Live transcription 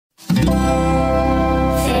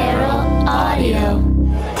Feral Audio.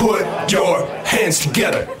 Put your hands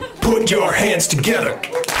together. Put your hands together.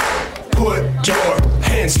 Put your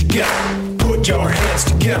hands together. Put your hands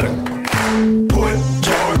together. Put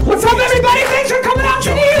your. What's up, everybody? Thanks for coming out to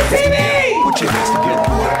the UTV! Put your hands together.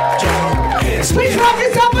 Put your hands together. Please rock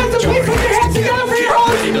yourself with some. Please put your hands together for your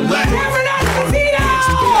host, Cameron Esposito!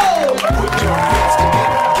 Put your hands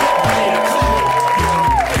together.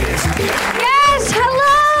 Yes,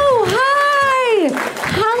 hello, hi,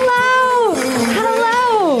 hello.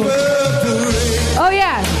 Oh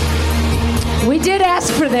yeah, we did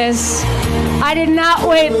ask for this. I did not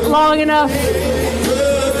wait long enough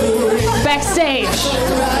backstage.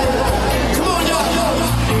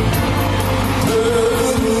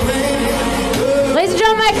 Ladies and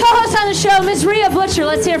gentlemen, my co-host on the show, Miss Rhea Butcher.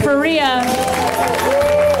 Let's hear for Rhea.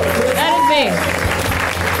 That is me.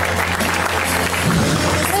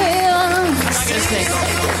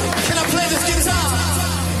 Can I play this guitar?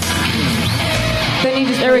 Then you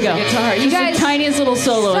just There we go. Guitar. You Just guys, the tiniest little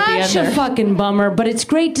solo at the end such a there. fucking bummer, but it's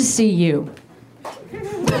great to see you.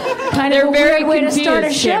 Kind They're of a very weird way to start a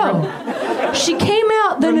confused, show. She came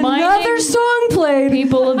out, then Reminding another song played.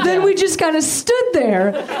 people of then death. we just kind of stood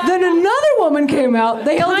there. Then another woman came out.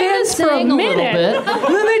 They all Kinda danced for a sang a little minute. bit.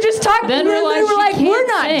 And then they just talked. Then and then realized they were she like, can't "We're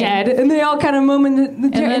not sing." dead." And they all kind of momented the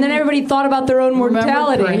chair. And then then everybody thought about their own remembered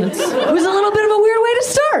mortality. Prince. It was a little bit of a weird way to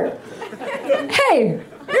start. Hey,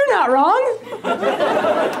 you're not wrong.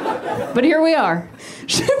 But here we are.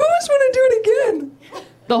 She almost want to do it again.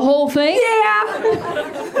 The whole thing? Yeah.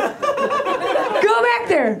 Go back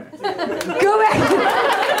there. Go back.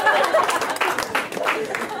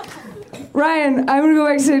 Ryan, I'm gonna go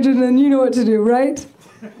backstage and then you know what to do, right?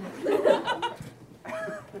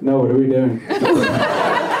 No, what are we doing?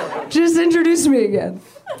 Just introduce me again.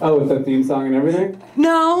 Oh, with the theme song and everything?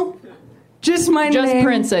 No, just my Just name.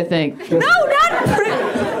 Prince, I think. No, not Prince.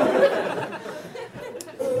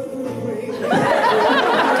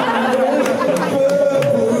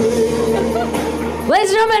 Ladies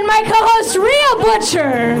and gentlemen, my co-host Rhea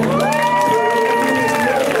Butcher.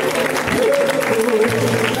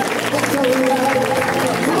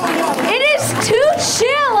 It is too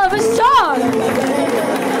chill of a song.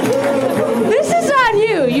 This is on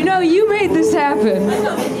you. You know, you made this happen.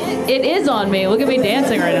 It is on me. Look at me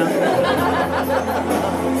dancing right now.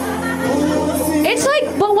 It's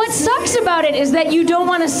like, but what sucks about it is that you don't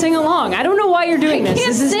want to sing along. I don't know why you're doing this.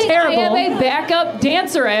 This is terrible. I am a backup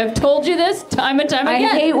dancer. I have told you this time and time I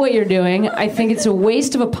again. hate what you're doing. I think it's a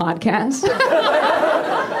waste of a podcast.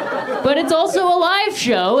 But it's also a live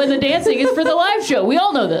show, and the dancing is for the live show. We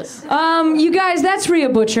all know this. You guys, that's Rhea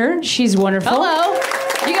Butcher. She's wonderful. Hello.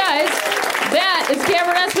 You guys, that is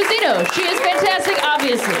Cameron Esposito. She is fantastic,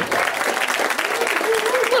 obviously.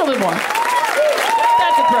 A little bit more.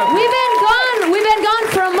 That's appropriate. We've been gone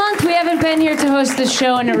for a month. We haven't been here to host this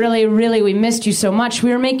show, and it really, we missed you so much. We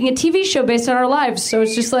were making a TV show based on our lives, so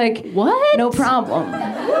it's just like, What? no problem.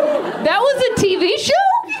 That was a TV show?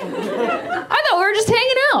 I thought we were just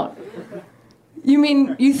hanging out. You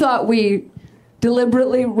mean you thought we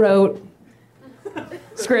deliberately wrote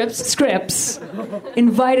Scripts.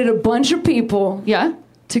 invited a bunch of people Yeah.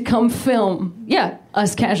 to come film Yeah.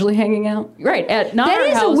 us casually hanging out? Right. At not That our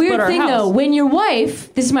is house, a weird but our thing, house. though. When your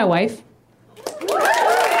wife, this is my wife.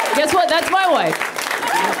 Guess what? That's my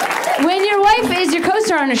wife. When your wife is your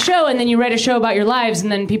co-star on a show, and then you write a show about your lives,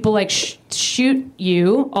 and then people like shoot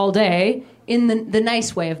you all day in the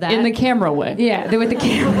nice way of that. In the camera way. yeah, they're with the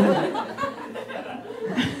camera.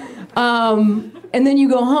 And then you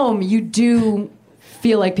go home. You do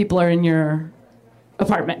feel like people are in your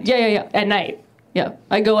apartment. Yeah. At night. Yeah.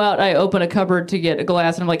 I go out, I open a cupboard to get a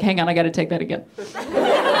glass, and I'm like, hang on, I got to take that again.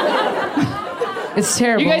 It's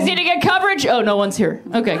terrible. You guys need to get coverage? Oh, no one's here.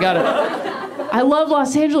 Okay, got it. I love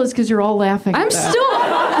Los Angeles because you're all laughing. I'm at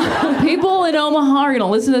that. still. People in Omaha are going to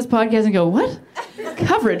listen to this podcast and go, what?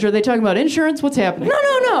 Coverage? Are they talking about insurance? What's happening? No.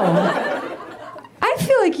 I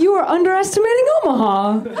feel like you are underestimating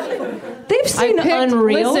Omaha. They've seen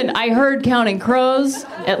Unreal. Listen, I heard Counting Crows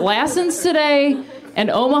at Lassen's today, and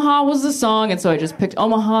Omaha was the song, and so I just picked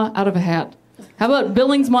Omaha out of a hat. How about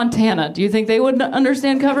Billings, Montana? Do you think they would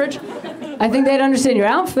understand coverage? I think they'd understand your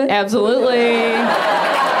outfit. Absolutely.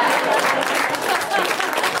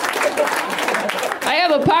 I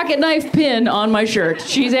have a pocket knife pin on my shirt.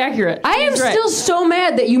 She's accurate. I am She's right. still so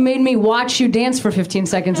mad that you made me watch you dance for 15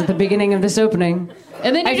 seconds at the beginning of this opening.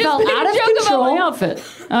 And then you I just felt made out a of joke control. about my outfit.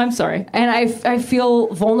 I'm sorry. And I feel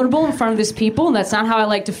vulnerable in front of this people, and that's not how I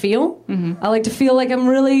like to feel. Mm-hmm. I like to feel like I'm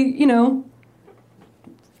really,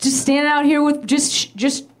 just standing out here with just,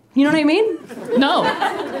 you know what I mean? No.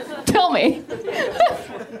 Tell me.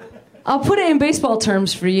 I'll put it in baseball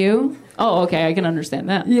terms for you. Oh, okay, I can understand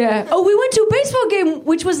that. Yeah. Oh, we went to a baseball game,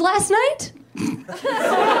 which was last night?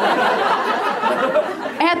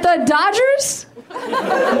 At the Dodgers?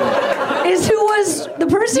 Is who was the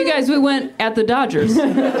person? You guys, we went at the Dodgers.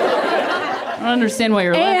 I don't understand why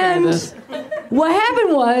you're laughing at this. What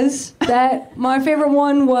happened was that my favorite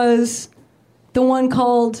one was the one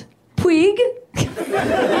called Puig.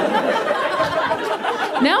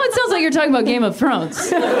 Now it sounds like you're talking about Game of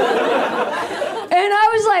Thrones. And I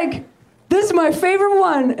was like, this is my favorite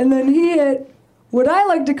one. And then he hit what I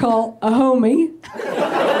like to call a homie.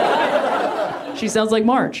 She sounds like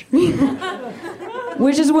Marge.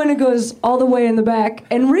 Which is when it goes all the way in the back.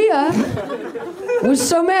 And Rhea was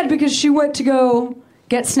so mad because she went to go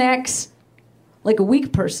get snacks like a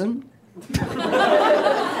weak person.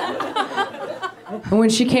 And when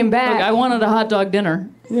she came back... Look, I wanted a hot dog dinner.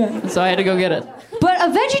 Yeah. So I had to go get it. But a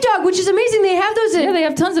veggie dog, which is amazing, they have those Yeah, they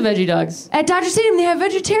have tons of veggie dogs. at Dodger Stadium. They have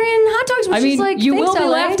vegetarian hot dogs, which I mean, is like, you thanks, will be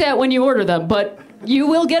LA. laughed at when you order them, but you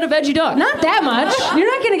will get a veggie dog. Not that much.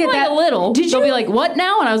 You're not going to get like that. a little. Did you? They'll be like, what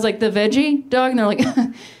now? And I was like, the veggie dog? And they're like,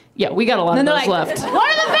 yeah, we got a lot of they're those like, left. What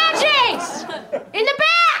are the veggies? In the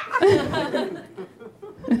back!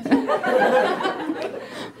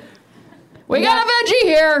 We got a veggie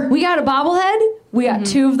here. We got a bobblehead. We got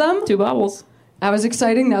two of them. 2 bobbles. That was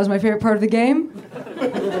exciting. That was my favorite part of the game.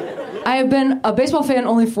 I have been a baseball fan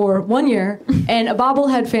only for 1 year and a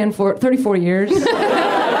bobblehead fan for 34 years.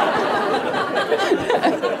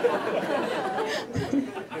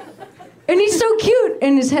 And he's so cute,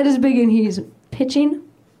 and his head is big, and he's pitching.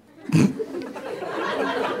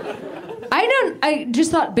 I just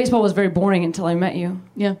thought baseball was very boring until I met you.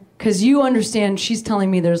 Yeah. Because you understand, she's telling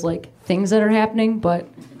me there's like things that are happening, but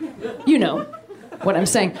you know what I'm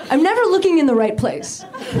saying. I'm never looking in the right place.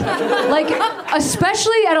 Like,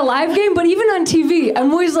 especially at a live game, but even on TV.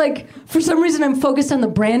 I'm always like, for some reason, I'm focused on the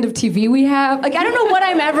brand of TV we have. Like, I don't know what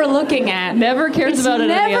I'm ever looking at. Never cares It's about it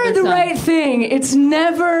any never other the time. right thing. It's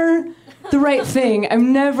never the right thing.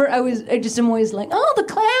 I'm always like, oh, the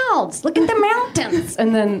clouds. Look at the mountains.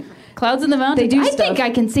 And then... Clouds in the mountains. They do I stuff. think I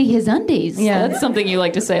can see his undies. Yeah. That's something you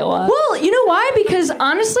like to say a lot. Well, you know why? Because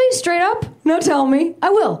honestly, straight up, no tell me, I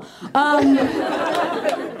will.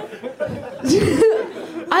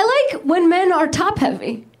 I like when men are top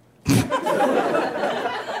heavy.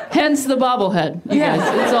 Hence the bobblehead. You guys.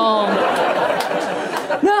 It's all...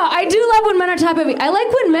 No, I do love when men are top heavy. I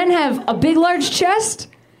like when men have a big, large chest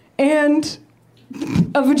and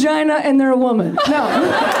a vagina and they're a woman. No.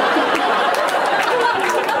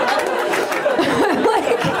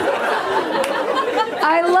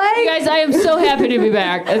 I like... You guys, I am so happy to be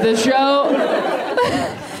back at the show.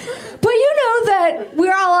 But you know that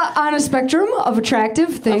we're all on a spectrum of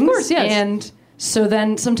attractive things. Of course, yes. And so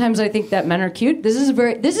then sometimes I think that men are cute. This is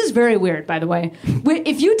very weird, by the way.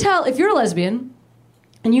 If you're a lesbian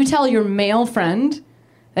and you tell your male friend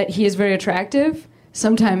that he is very attractive,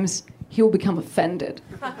 sometimes he will become offended.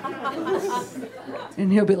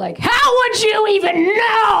 And he'll be like, how would you even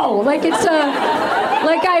know? Like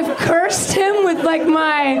like I've cursed him with like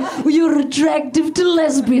you're attractive to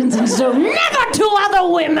lesbians and so never to other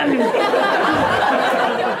women.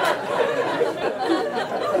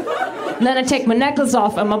 And then I take my necklace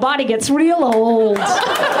off and my body gets real old.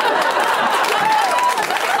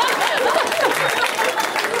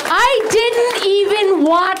 I didn't even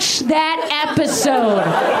watch that episode.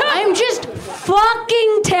 I'm just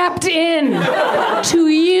fucking tapped in to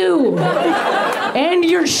you and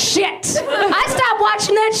your shit. I stopped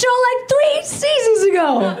watching that show like 3 seasons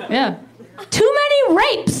ago. Yeah. Too many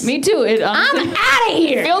rapes. Me too. It I'm out of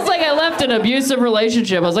here. feels like I left an abusive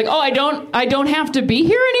relationship. I was like, oh, I don't have to be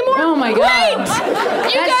here anymore? Oh my Great! God.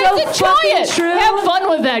 You That's guys so enjoy fucking it. true. Have fun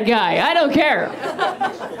with that guy. I don't care.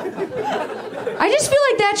 I just feel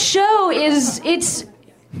like that show it's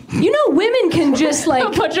you know, women can just A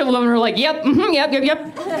like bunch of women were like, yep, mm-hmm, yep.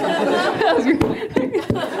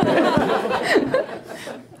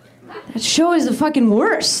 that show is the fucking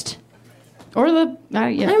worst. Or the,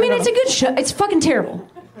 yeah. I mean, it's a good show. It's fucking terrible.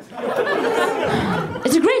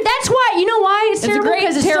 It's a great. That's why. You know why it's terrible? a great,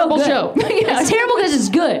 'Cause it's terrible so good. show. It's terrible because it's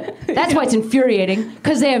good. That's why it's infuriating.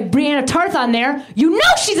 Because they have Brianna Tarth on there. You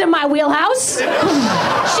know she's in my wheelhouse.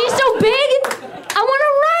 She's so big. I want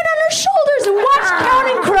to ride on her shoulders and watch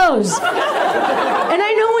Counting Crows. And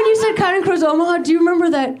I know when you said Counting Crows Omaha, do you remember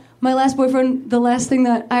that my last boyfriend, the last thing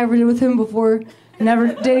that I ever did with him before never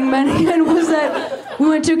dating men again was that we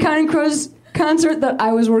went to a Counting Crows concert that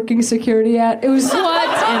I was working security at. It was What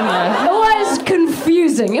in the... It was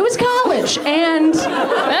confusing. It was college, and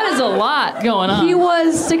That is a lot going on. he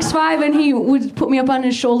was 6'5", and he would put me up on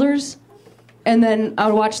his shoulders and then I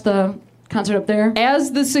would watch the concert up there.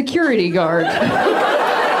 As the security guard,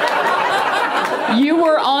 you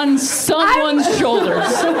were on someone's shoulders.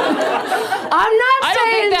 I'm not I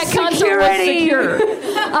saying don't think that concert security. was secure.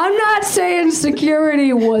 I'm not saying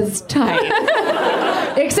security was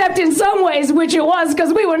tight. Except in some ways, which it was,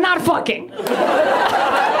 because we were not fucking.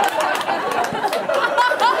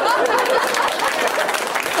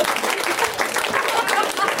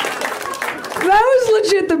 That was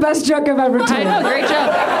legit the best joke I've ever told. I know, great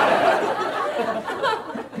job.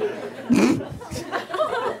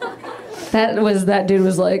 That dude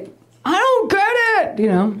was like, I don't get it, you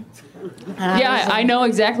know. Yeah, I know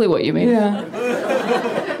exactly what you mean. Yeah.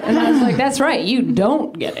 And I was like, that's right, you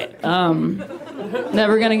don't get it.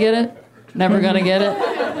 Never gonna get it. Never gonna get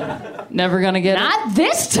it. Never gonna get Not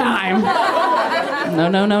this time. it.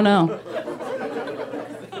 No.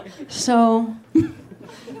 So,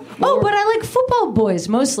 but I like football boys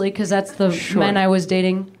mostly because that's the men I was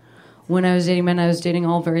dating. When I was dating men, I was dating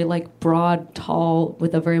all very like broad, tall,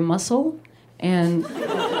 with a very muscle, and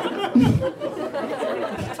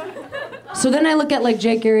so then I look at like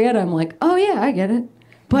Jake Arrieta. I'm like, oh yeah, I get it,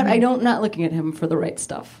 but I don't not looking at him for the right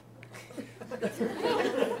stuff.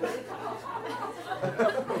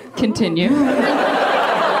 Continue.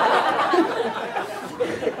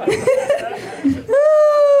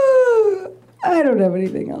 I don't have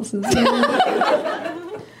anything else to say.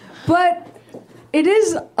 But it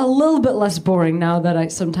is a little bit less boring now that I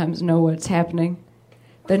sometimes know what's happening.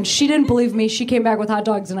 Then she didn't believe me. She came back with hot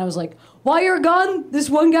dogs, and I was like, while you were gone, this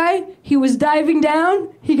one guy, he was diving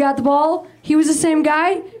down. He got the ball. He was the same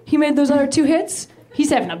guy. He made those other 2 hits. He's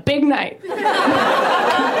having a big night.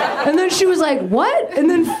 And then she was like, what? And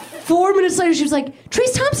then 4 minutes later, she was like,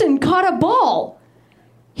 Trace Thompson caught a ball.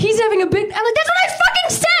 He's having a big... I'm like, that's what I fucking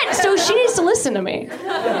said! So she needs to listen to me.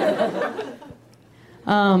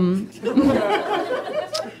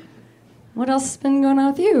 What else has been going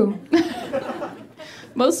on with you?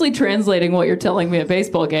 Mostly translating what you're telling me at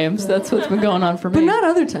baseball games. That's what's been going on for me. But not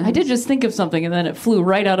other times. I did just think of something, and then it flew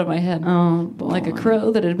right out of my head. Oh, boy. Like a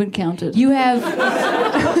crow that had been counted. You have... But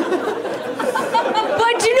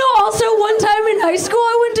you know, also one time in high school,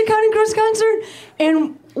 I went to Counting Crows concert,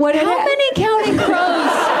 and what How many Counting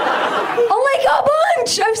Crows? Like a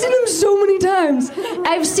bunch! I've seen them so many times.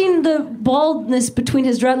 I've seen the baldness between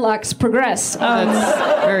his dreadlocks progress.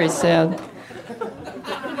 That's very sad.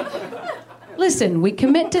 Listen, we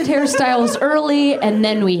commit to hairstyles early, and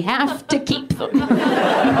then we have to keep them. You're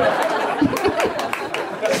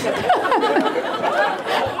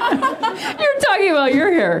talking about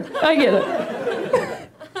your hair. I get it.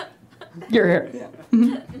 Your hair.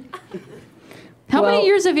 Mm-hmm. How many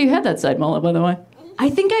years have you had that side mullet, by the way?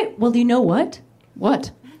 Well, you know what?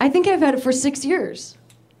 What? I think I've had it for 6 years.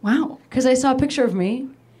 Wow. Because I saw a picture of me.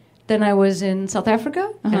 Then I was in South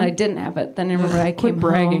Africa, and I didn't have it. Then I remember I came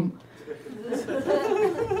bragging. home.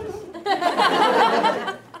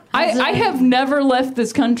 I have never left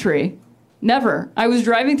this country. Never. I was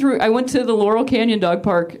driving through. I went to the Laurel Canyon Dog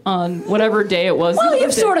Park on whatever day it was. Well,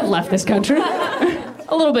 you've sort of left this country.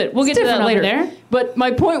 A little bit. We'll get to that later. There. But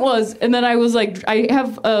my point was, and then I was like, I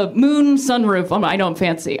have a moon sunroof on my, I know I'm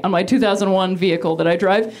fancy, on my 2001 vehicle that I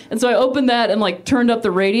drive. And so I opened that and like turned up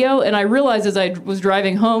the radio, and I realized as I was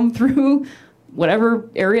driving home through whatever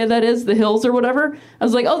area that is, the hills or whatever, I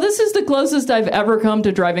was like, oh, this is the closest I've ever come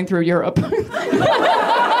to driving through Europe.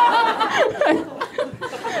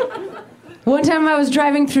 One time I was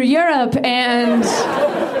driving through Europe, and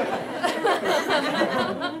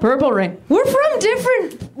Purple Rain. we're from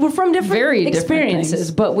different Very different experiences,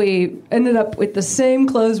 things. but we ended up with the same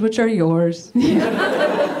clothes, which are yours.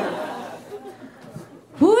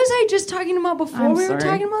 Who was I just talking about before I'm we were sorry.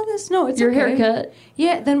 talking about this? No, it's Your okay. haircut.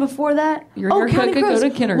 Yeah, then before that... Your haircut Counting could go Crows. to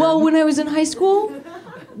kindergarten. Well, when I was in high school,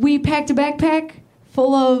 we packed a backpack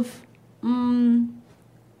full of...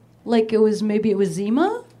 like maybe it was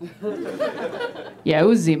Zima? Yeah, it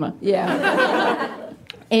was Zima. Yeah.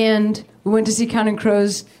 And we went to see Counting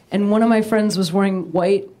Crows, and one of my friends was wearing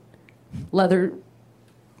white leather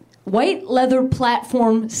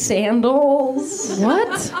platform sandals.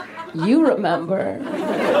 What? You remember.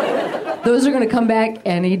 Those are going to come back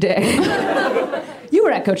any day. You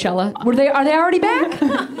were at Coachella. Are they already back?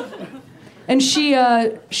 And she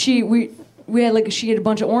had a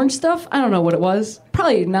bunch of orange stuff. I don't know what it was.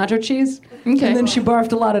 Probably nacho cheese. Okay. And then she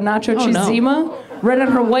barfed a lot of nacho cheese no. Zima right on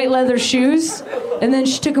her white leather shoes. And then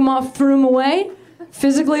she took them off, threw them away,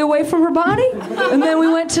 physically away from her body. And then we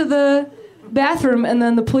went to the bathroom, and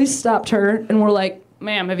then the police stopped her and were like,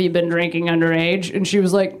 ma'am, have you been drinking underage? And she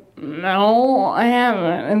was like, no, I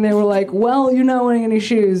haven't. And they were like, well, you're not wearing any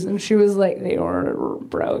shoes. And she was like, they were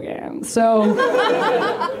broken. So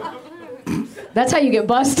that's how you get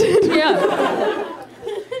busted. Yeah.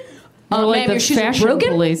 Or like ma'am, the your shoes are fashion broken?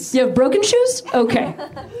 police. You have broken shoes? Okay.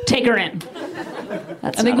 Take her in.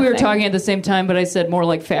 That's I think not we a were thing. talking at the same time, but I said more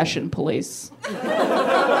like fashion police.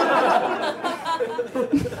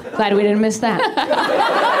 Glad we didn't miss that.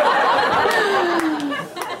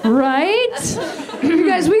 Right? You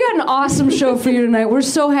guys, we got an awesome show for you tonight. We're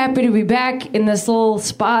so happy to be back in this little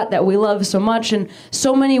spot that we love so much, and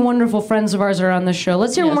so many wonderful friends of ours are on this show.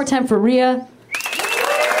 Let's hear one more time for Rhea.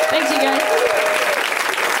 Thanks, you guys.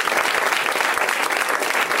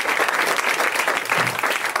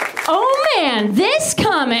 Oh man, this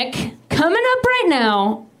comic coming up right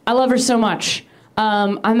now, I love her so much.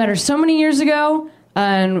 I met her so many years ago,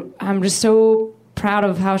 and I'm just so proud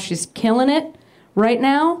of how she's killing it right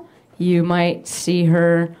now. You might see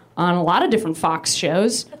her on a lot of different Fox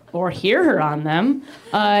shows or hear her on them.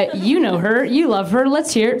 You know her, you love her.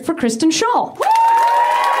 Let's hear it for Kristen Schaal.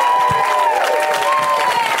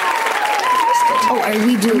 Oh, are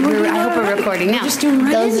we doing? I hope we're recording now.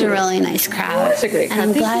 Those are really nice crowd. That's a great crowd.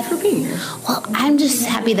 And I'm glad Thank you for being here. Well, I'm just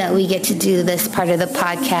happy that we get to do this part of the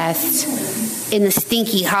podcast in the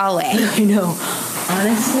stinky hallway. I know.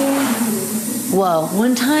 Honestly, Whoa.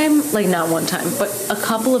 one time, like not one time, but a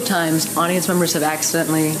couple of times, audience members have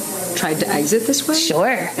accidentally tried to exit this way.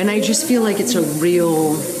 Sure. And I just feel like it's a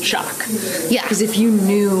real shock. Yeah. Because if you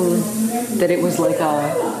knew that it was like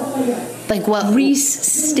a Like what?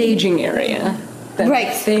 staging area, then Right.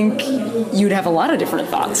 I think you'd have a lot of different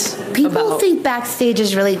thoughts. People about think backstage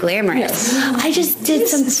is really glamorous. Yes. I just did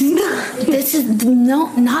something. This is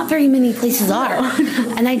not very many places are.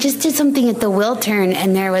 And I just did something at the Wiltern,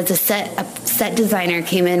 and there was a set designer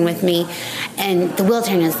came in with me, and the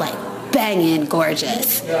Wiltern is like banging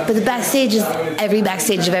gorgeous, but the backstage is every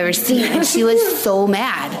backstage I've ever seen, and she was so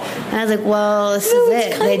mad. And I was like, well, this is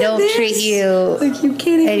it. They don't treat you like you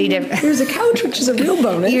can't any even. different. There's a couch, which is a real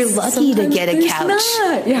bonus. You're lucky to Sometimes get a there's couch.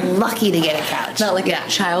 Not. Yeah. Lucky to get a couch. Not like a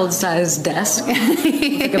child-sized desk,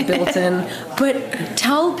 like a built-in. But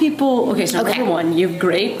tell people. Okay, so Okay. number one, you have a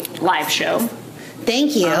great live show.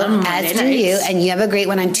 Thank you, On as Monday do you, nights. and you have a great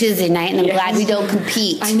one on Tuesday night, and I'm Yes. glad we don't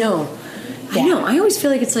compete. I know. Yeah. I know. I always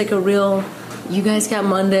feel like it's like a real. You guys got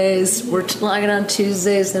Mondays. We're logging on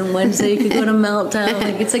Tuesdays. Then Wednesday you could go to Meltdown.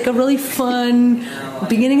 Like it's like a really fun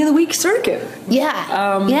beginning of the week circuit.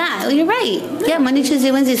 Yeah, yeah, you're right. Yeah, Monday,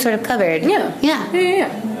 Tuesday, Wednesday sort of covered. Yeah. Yeah.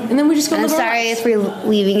 And then we just go. I'm live our sorry lives. if we're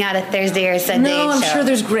leaving out a Thursday or Sunday No, I'm show. sure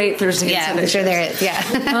there's great Thursday. and Yeah, Sunday I'm sure shows. there is.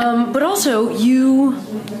 Yeah. But also, you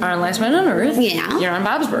are on Last Man on Earth. Yeah. You're on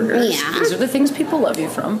Bob's Burgers. Yeah. These are the things people love you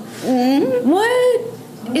from. Mm-hmm.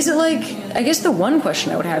 What is it like? I guess the one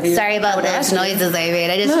question I would have you. Sorry I about would those ask you- noises I made.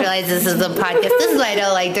 I just No. realized this is a podcast. This is why I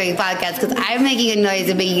don't like doing podcasts, because I'm making a noise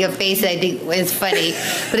and making a face that I think is funny.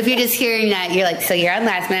 But if you're just hearing that, you're like, so you're on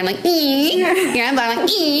Last Man. I'm like, ee. You're on Bob. I'm like,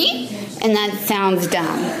 ee. And that sounds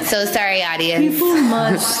dumb. So sorry, audience. People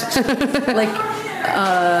must like.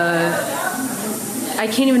 I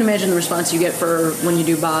can't even imagine the response you get for when you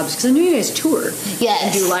do Bob's, because I know you guys tour Yes.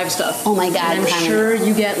 and do live stuff. Oh my God, And I'm Cameron. sure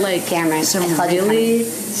you get like Cameron, some I called you really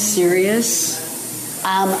serious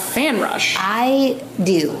fan rush. I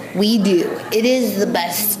do. We do. It is the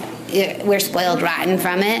best. We're spoiled rotten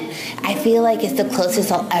from it. I feel like it's the closest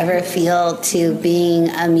I'll ever feel to being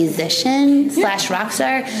a musician / rock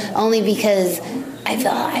star, only because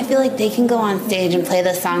I feel like they can go on stage and play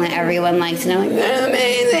the song that everyone likes, and I'm like, they're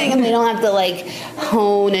amazing, and they don't have to like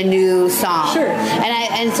hone a new song. Sure.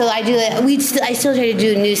 And so I do it. I still try to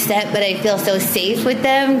do a new set, but I feel so safe with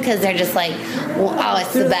them because they're just like, well, oh,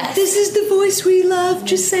 it's the best. This is the voice we love.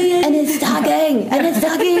 Just say it. And it's talking. And it's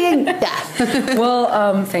talking. Yeah.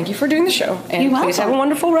 Well, thank you for doing the show, and You're please have a welcome.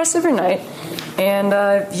 wonderful rest of your night. And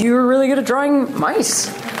you were really good at drawing mice.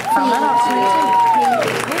 Found that out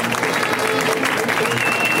tonight.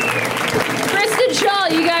 Kristen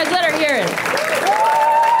Schaal, you guys let her hear it.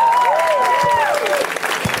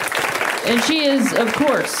 And she is, of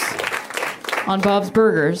course, on Bob's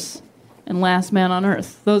Burgers and Last Man on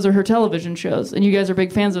Earth. Those are her television shows. And you guys are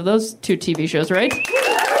big fans of those two TV shows, right?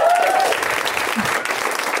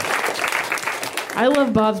 I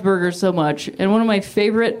love Bob's Burgers so much. And one of my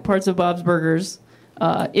favorite parts of Bob's Burgers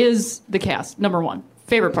is the cast, number one.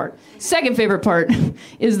 Favorite part. Second favorite part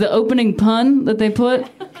is the opening pun that they put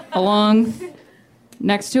along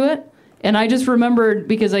next to it. And I just remembered,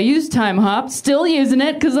 because I used Time Hop, still using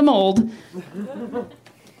it because I'm old.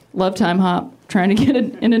 Love Time Hop. Trying to get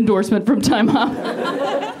an endorsement from Time Hop.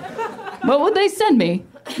 What would they send me?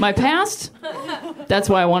 My past? That's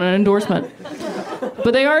why I want an endorsement.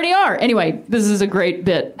 But they already are. Anyway, this is a great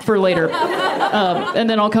bit for later. And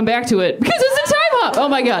then I'll come back to it because it's a time hop. Oh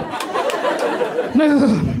my God.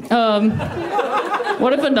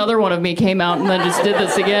 What if another one of me came out and then just did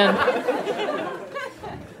this again?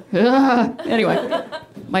 Anyway,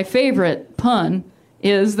 my favorite pun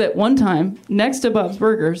is that one time next to Bob's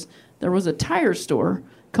Burgers, there was a tire store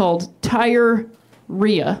called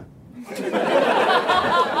Tire-Rhea.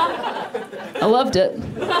 I loved it.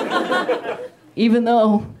 Even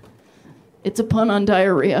though it's a pun on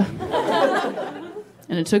diarrhea.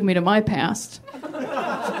 And it took me to my past.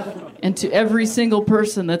 And to every single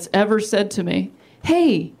person that's ever said to me,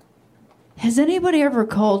 hey, has anybody ever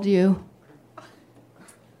called you?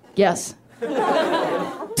 Yes.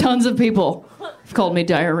 Tons of people have called me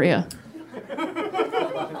diarrhea.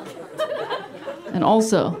 And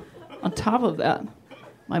also, on top of that,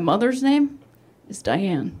 my mother's name is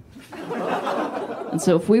Diane. And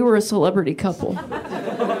so if we were a celebrity couple,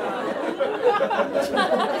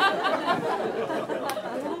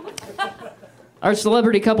 our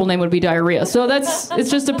celebrity couple name would be Diarrhea. So it's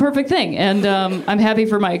just a perfect thing. And I'm happy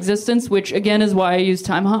for my existence, which again is why I use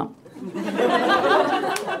time hop.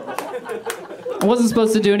 I wasn't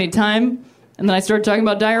supposed to do any time, and then I started talking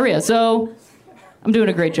about diarrhea. So I'm doing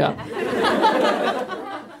a great job.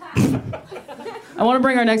 I want to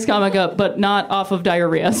bring our next comic up, but not off of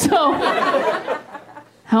diarrhea. So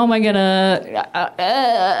how am I gonna...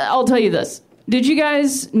 I'll tell you this. Did you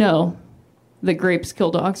guys know that grapes kill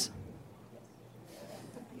dogs?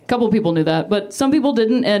 A couple people knew that, but some people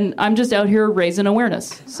didn't, and I'm just out here raising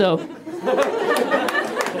awareness. So...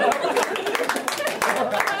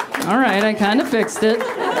 All right, I kind of fixed it.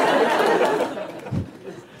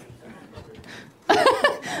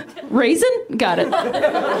 Raisin? Got it.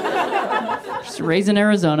 Just raising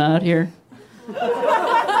Arizona out here.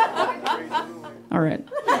 All right.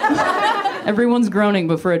 Everyone's groaning,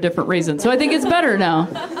 but for a different reason. So I think it's better now.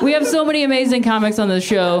 We have so many amazing comics on this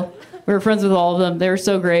show. We were friends with all of them. They're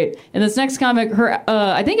so great. And this next comic,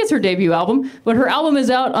 I think it's her debut album, but her album is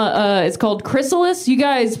out. It's called Chrysalis. You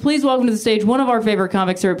guys, please welcome to the stage one of our favorite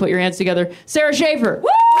comics here. Put your hands together. Sarah Schaefer. Woo!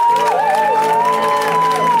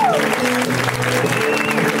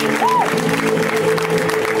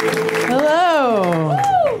 Hello.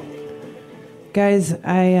 Woo! Guys,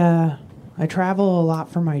 I travel a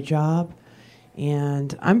lot for my job.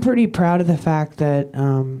 And I'm pretty proud of the fact that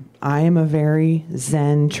I am a very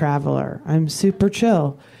zen traveler. I'm super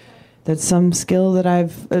chill. That's some skill that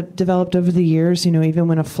I've developed over the years. You know, even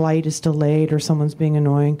when a flight is delayed or someone's being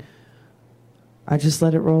annoying, I just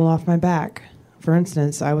let it roll off my back. For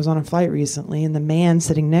instance, I was on a flight recently, and the man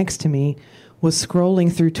sitting next to me was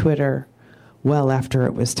scrolling through Twitter well after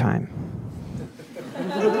it was time.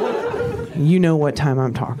 You know what time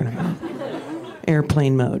I'm talking about.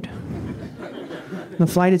 Airplane mode. The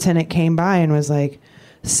flight attendant came by and was like,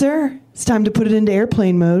 "Sir, it's time to put it into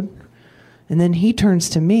airplane mode." And then he turns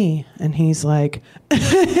to me and he's like,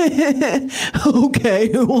 "Okay,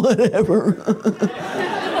 whatever."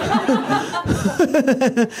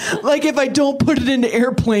 Like if I don't put it into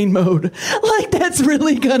airplane mode, like that's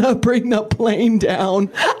really gonna bring the plane down.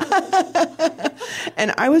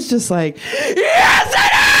 And I was just like, "Yes,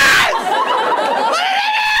 it is! Put it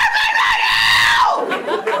in airplane mode now!"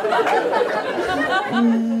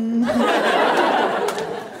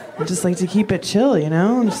 I just like to keep it chill, you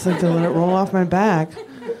know? I just like to let it roll off my back.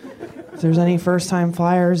 If there's any first-time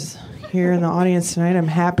flyers here in the audience tonight, I'm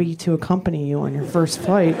happy to accompany you on your first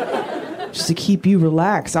flight, just to keep you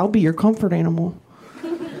relaxed. I'll be your comfort animal.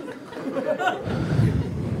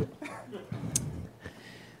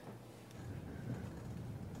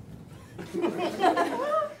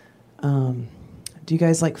 Do you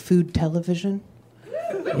guys like food television?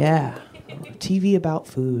 Yeah. TV about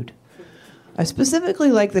food. I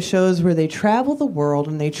specifically like the shows where they travel the world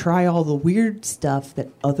and they try all the weird stuff that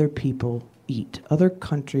other people eat. Other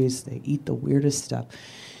countries, they eat the weirdest stuff.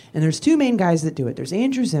 And there's two main guys that do it. There's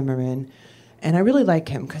Andrew Zimmern, and I really like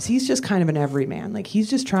him because he's just kind of an everyman. Like, he's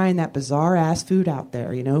just trying that bizarre-ass food out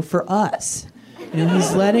there, you know, for us. You know,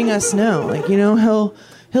 he's letting us know. Like, you know,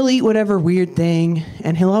 he'll eat whatever weird thing,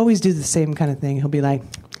 and he'll always do the same kind of thing. He'll be like,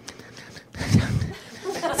 "It's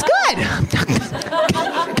good.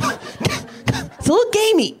 It's a little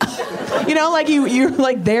gamey." You know, like you're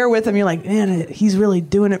like there with him. You're like, "Man, he's really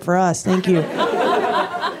doing it for us. Thank you."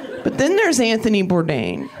 But then there's Anthony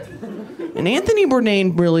Bourdain. And Anthony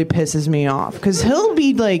Bourdain really pisses me off because he'll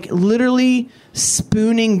be like literally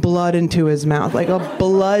spooning blood into his mouth, like a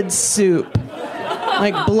blood soup.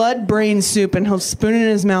 Like blood brain soup, and he'll spoon it in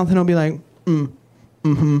his mouth and he'll be like,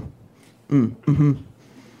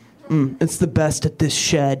 It's the best at this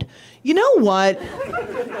shed. You know what?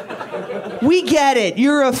 We get it.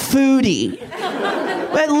 You're a foodie.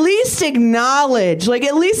 At least acknowledge,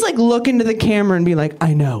 at least look into the camera and be like,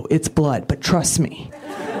 I know, it's blood, but trust me.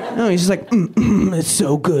 No, he's just like, it's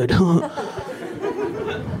so good.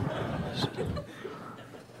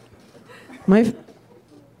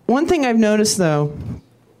 One thing I've noticed, though,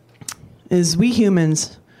 is we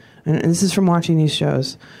humans, and this is from watching these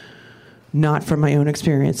shows, not from my own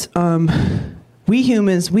experience, we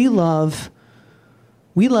humans, we love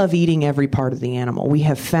eating every part of the animal. We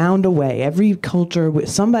have found a way. Every culture,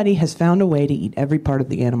 somebody has found a way to eat every part of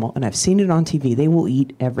the animal. And I've seen it on TV. They will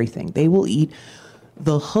eat everything. They will eat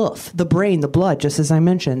the hoof, the brain, the blood, just as I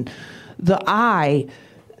mentioned, the eye,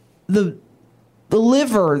 the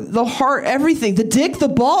liver, the heart, everything, the dick, the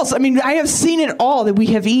balls. I mean, I have seen it all, that we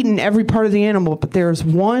have eaten every part of the animal. But there's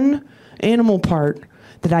one animal part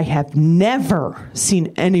that I have never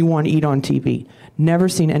seen anyone eat on TV. Never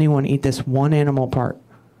seen anyone eat this one animal part.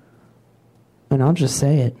 And I'll just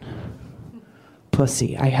say it.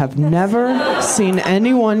 Pussy. I have never seen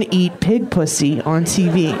anyone eat pig pussy on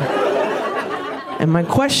TV. And my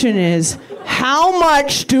question is, how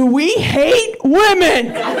much do we hate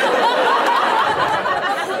women?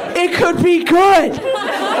 It could be good.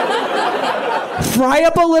 Fry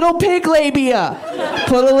up a little pig labia.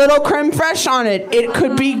 Put a little creme fraiche on it. It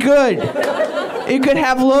could be good.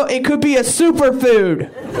 It could be a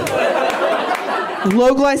superfood.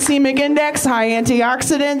 Low glycemic index, high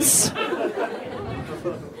antioxidants.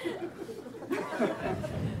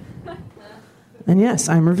 And yes,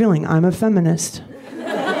 I'm revealing I'm a feminist.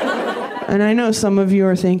 And I know some of you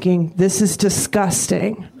are thinking, this is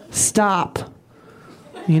disgusting. Stop.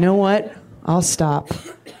 You know what? I'll stop.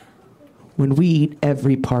 When we eat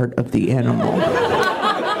every part of the animal.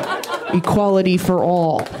 Equality for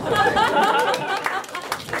all.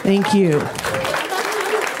 Thank you.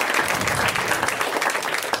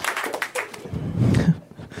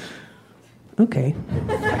 Okay.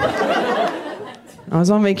 I was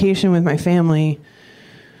on vacation with my family,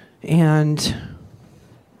 and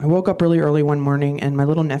I woke up really early one morning, and my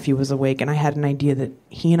little nephew was awake, and I had an idea that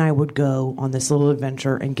he and I would go on this little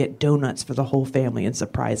adventure and get donuts for the whole family and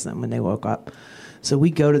surprise them when they woke up. So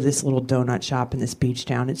we go to this little donut shop in this beach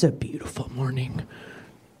town. It's a beautiful morning.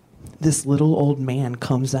 This little old man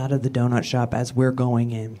comes out of the donut shop as we're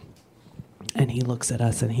going in, and he looks at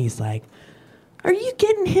us, and he's like, "Are you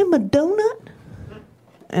getting him a donut?"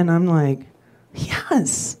 And I'm like,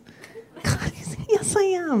 "Yes. God, yes, I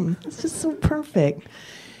am. It's just so perfect."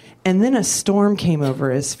 And then a storm came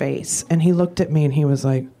over his face, and he looked at me, and he was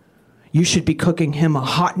like, "You should be cooking him a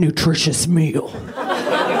hot, nutritious meal."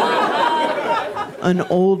 An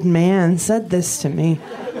old man said this to me.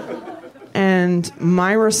 And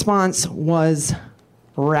my response was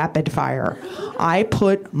rapid fire. I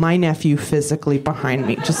put my nephew physically behind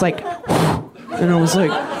me, just like, and I was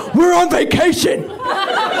like, "We're on vacation.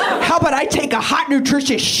 How about I take a hot,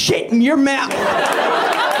 nutritious shit in your mouth?"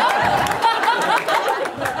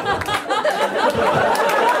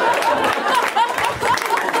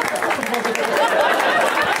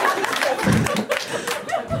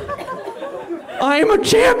 I am a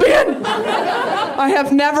champion. I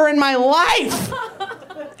have never in my life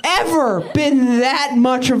ever been that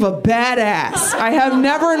much of a badass. I have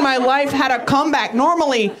never in my life had a comeback.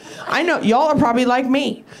 Normally, I know y'all are probably like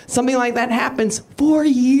me. Something like that happens 4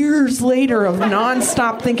 years later of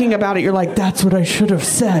nonstop thinking about it. You're like, that's what I should have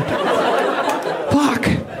said. Fuck.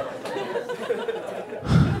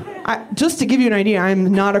 Just to give you an idea,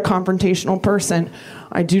 I'm not a confrontational person.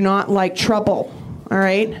 I do not like trouble, all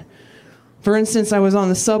right? For instance, I was on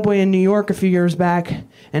the subway in New York a few years back,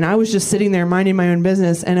 and I was just sitting there minding my own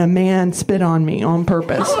business, and a man spit on me on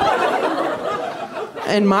purpose.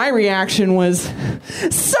 And my reaction was,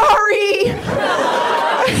 "Sorry!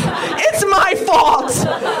 It's my fault!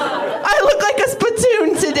 I look like a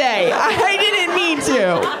spittoon today! I didn't mean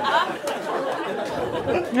to!"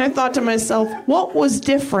 And I thought to myself, what was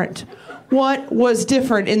different? What was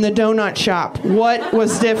different in the donut shop? What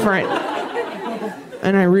was different?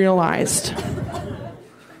 And I realized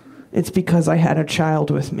it's because I had a child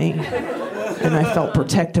with me. And I felt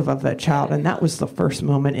protective of that child. And that was the first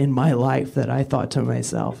moment in my life that I thought to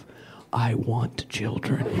myself, I want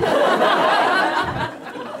children.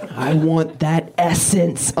 I want that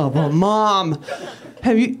essence of a mom.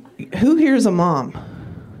 Who here is a mom?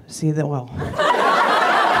 See that well.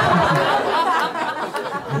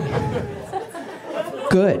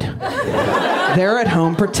 Good. They're at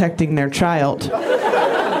home protecting their child.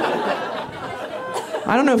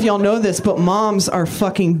 I don't know if y'all know this, but moms are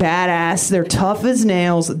fucking badass. They're tough as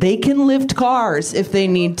nails. They can lift cars if they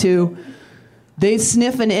need to. They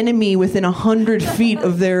sniff an enemy within 100 feet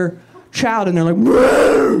of their child, and they're like,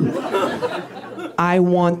 "Whoa!" I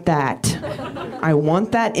want that. I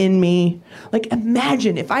want that in me. Like,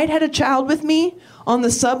 imagine if I'd had a child with me on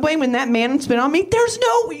the subway when that man spit on me. There's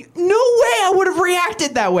no way I would have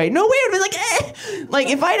reacted that way. No way I would have been like, eh. Like,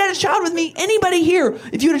 if I'd had a child with me, anybody here,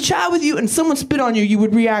 if you had a child with you and someone spit on you, you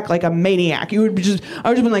would react like a maniac. You would be I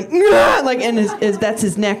would have been like, "Nah!" Like, and that's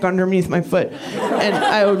his neck underneath my foot. And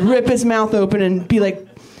I would rip his mouth open and be like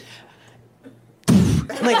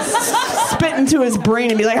spit into his brain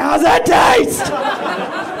and be like, "How's that taste?"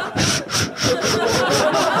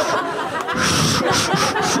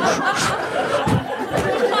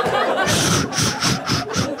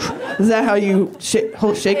 Is that how you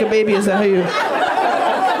shake a baby? Is that how you...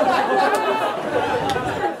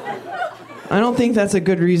 I don't think that's a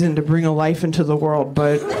good reason to bring a life into the world,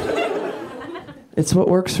 but it's what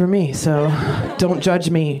works for me, so don't judge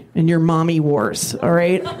me in your mommy wars, all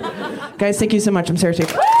right? Guys, thank you so much. I'm Sarah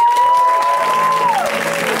Schaefer.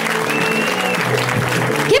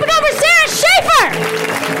 Keep it going for Sarah Schaefer!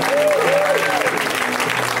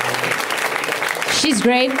 She's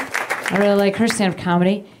great. I really like her stand-up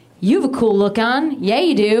comedy. You have a cool look on. Yeah,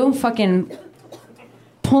 you do. Fucking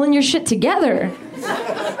pulling your shit together.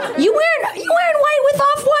 You wearing white with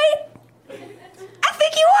off-white? I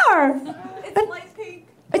think you are. It's light pink.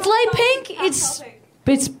 It's light pink?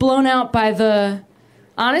 It's blown out by the...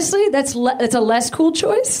 Honestly, that's a less cool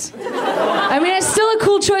choice. I mean, it's still a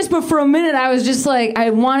cool choice, but for a minute I was just like,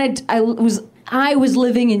 I was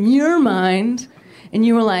living in your mind, and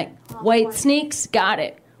you were like, white sneaks, got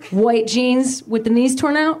it. White jeans with the knees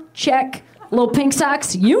torn out, check. Little pink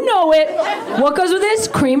socks, you know it. What goes with this?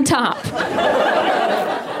 Cream top. I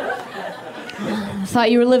thought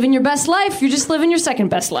you were living your best life. You're just living your second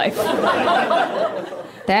best life.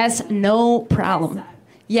 That's no problem.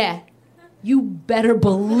 Yeah, you better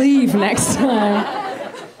believe next time.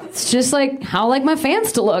 It's just like how I like my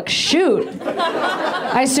fans to look. Shoot.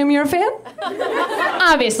 I assume you're a fan?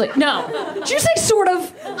 Obviously. No. Did you say sort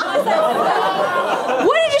of?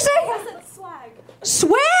 What did you say? I said swag.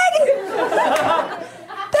 Swag?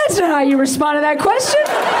 That's not how you respond to that question.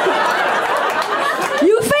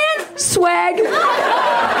 You a fan? Swag.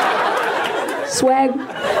 Swag.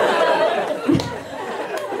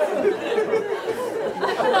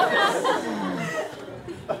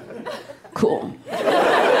 Cool.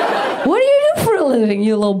 What do you do for a living,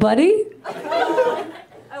 you little buddy? I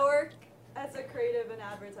work as a creative in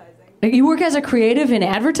advertising. You work as a creative in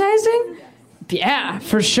advertising? Yeah,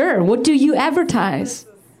 for sure. What do you advertise?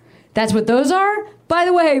 That's what those are? By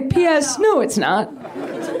the way, P.S. No, it's not.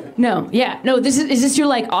 No, yeah. No, is this your,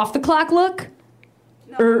 like, off-the-clock look?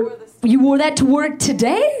 No, Or you wore that to work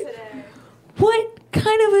today? What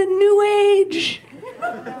kind of a new age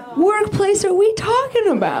workplace are we talking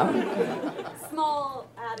about? Small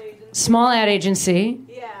ad agency. Small ad agency.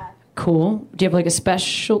 Yeah. Cool. Do you have like a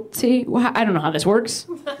specialty? I don't know how this works.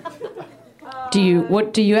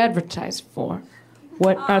 What do you advertise for?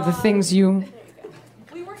 What are the things you...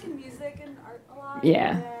 We work in music and art a lot.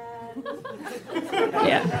 Yeah. And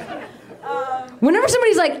Yeah. Whenever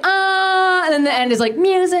somebody's like, and then the end is like,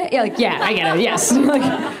 music. Yeah, like, yeah, I get it. Yes. Like,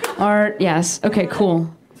 art, yes. Okay, cool.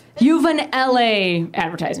 You have an LA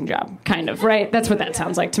advertising job, kind of, right? That's what that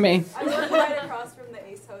sounds like to me. I work right across from the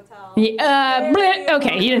Ace Hotel. Yeah,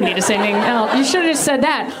 okay, you didn't need to say anything else. You should have just said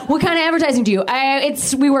that. What kind of advertising do you?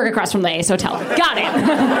 We work across from the Ace Hotel. Got it.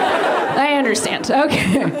 I understand.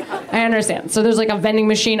 Okay, I understand. So there's like a vending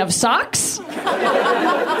machine of socks?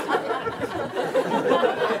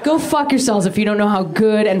 Go fuck yourselves if you don't know how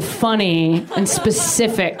good and funny and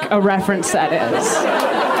specific a reference that is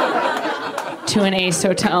to an Ace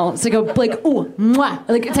Hotel. It's like ooh, mwah.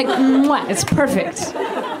 Like, it's like, mwah. It's perfect.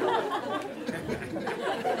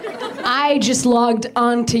 I just logged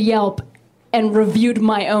on to Yelp and reviewed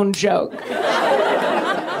my own joke.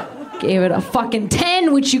 Gave it a fucking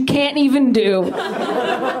 10, which you can't even do.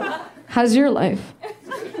 How's your life?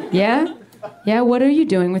 Yeah? Yeah, what are you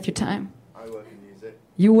doing with your time? I work in music.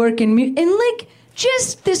 You work in music? And like,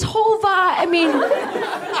 just this whole vibe, I mean...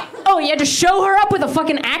 Oh, you had to show her up with a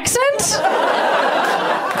fucking accent?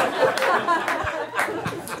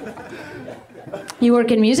 You work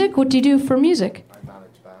in music? What do you do for music? I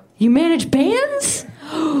manage bands. You manage bands?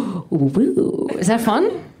 Ooh, is that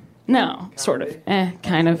fun? No, sort of.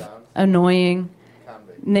 Kind of. Annoying.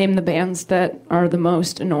 Name the bands that are the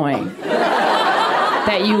most annoying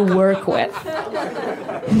that you work with.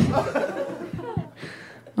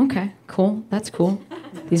 Okay, cool. That's cool.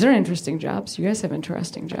 These are interesting jobs. You guys have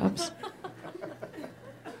interesting jobs.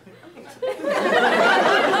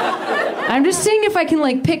 I'm just seeing if I can,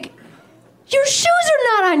 like, pick... Your shoes are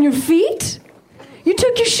not on your feet. You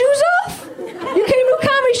took your shoes off. You came to a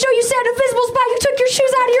comedy show, you sat in a visible spot, you took your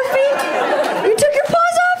shoes out of your feet. You took your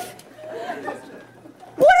paws off.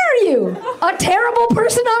 What are you? A terrible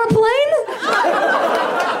person on a plane?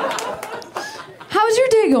 How's your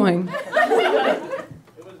day going?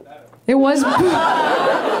 It was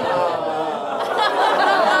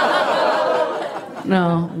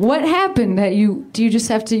No. What happened that you just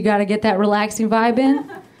have to, you gotta get that relaxing vibe in?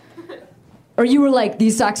 Or you were like,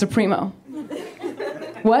 these socks are primo?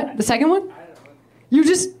 What? The second one? You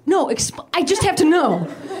just, no, I just have to know.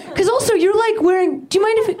 Because also you're like wearing, do you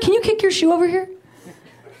mind can you kick your shoe over here?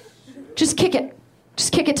 Just kick it.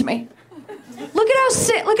 Just kick it to me. Look at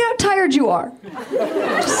how tired you are.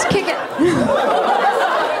 Just kick it.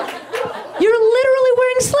 You're literally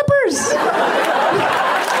wearing slippers.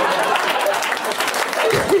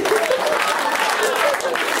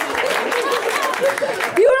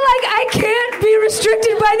 You were like, I can't be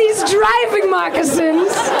restricted by these driving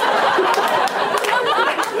moccasins.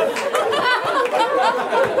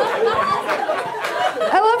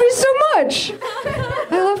 I love you so much.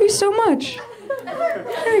 I love you so much.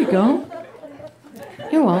 There you go.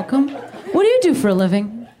 You're welcome. What do you do for a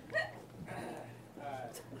living?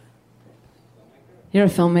 You're a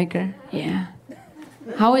filmmaker? Yeah.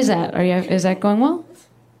 How is that? Is that going well?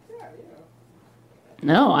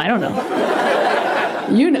 No, I don't know.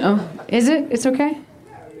 You know. Is it? It's okay?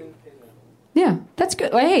 Yeah, that's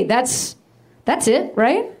good. Well, hey, that's it,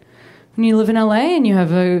 right? When you live in LA and you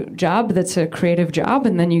have a job that's a creative job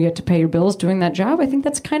and then you get to pay your bills doing that job, I think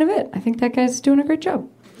that's kind of it. I think that guy's doing a great job.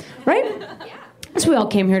 Right? That's what we all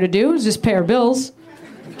came here to do, is just pay our bills.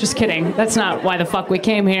 Just kidding. That's not why the fuck we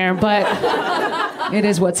came here, but it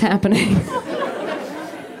is what's happening.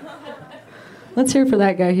 Let's hear it for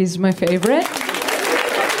that guy. He's my favorite.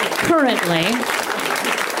 Currently.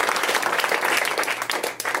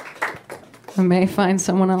 I may find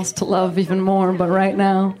someone else to love even more, but right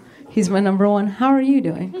now, he's my number one. How are you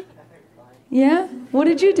doing? Yeah? What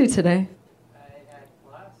did you do today?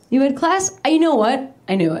 You had class? You know what?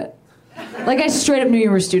 I knew it. Like, I straight up knew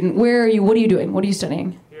you were a student. Where are you? What are you doing? What are you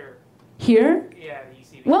studying? Here. Here? Yeah, the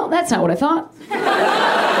UCB. Well, that's not what I thought.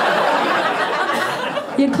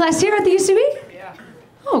 You had class here at the UCB? Yeah.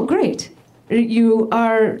 Oh, great. You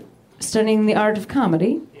are studying the art of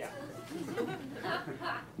comedy? Yeah.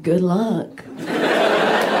 Good luck.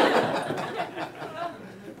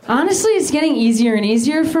 Honestly, it's getting easier and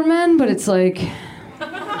easier for men, but it's like...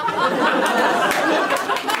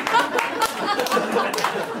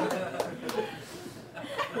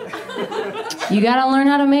 You gotta learn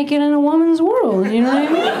how to make it in a woman's world, you know what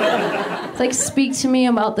I mean? It's like, speak to me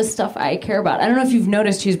about the stuff I care about. I don't know if you've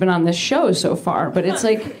noticed who's been on this show so far, but it's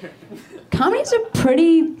like, comedy's a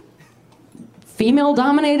pretty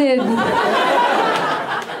female-dominated...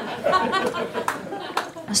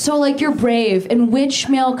 So, like, you're brave. And which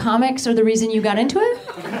male comics are the reason you got into it?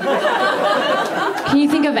 Can you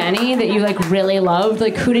think of any that you, like, really loved?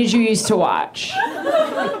 Like, who did you used to watch?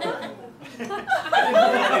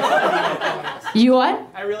 You what?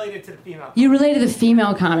 I related to the female. You related to the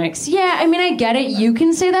female comics. Yeah, I mean, I get it. You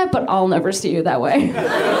can say that, but I'll never see you that way.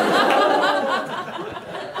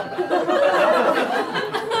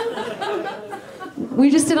 We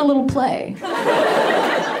just did a little play.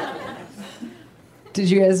 Did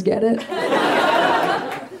you guys get it?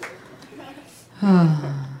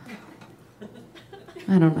 I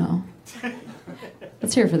don't know.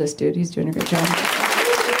 Let's hear it for this dude. He's doing a great job.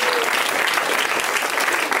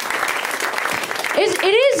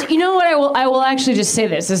 It is, you know what, I will actually just say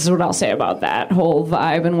this. This is what I'll say about that whole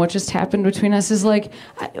vibe and what just happened between us is like,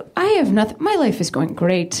 I have nothing, my life is going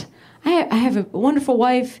great. I have a wonderful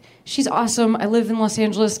wife. She's awesome. I live in Los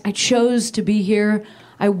Angeles. I chose to be here.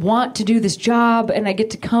 I want to do this job, and I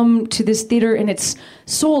get to come to this theater, and it's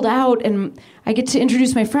sold out, and I get to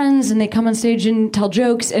introduce my friends, and they come on stage and tell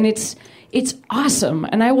jokes, and it's awesome.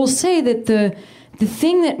 And I will say that the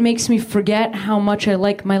thing that makes me forget how much I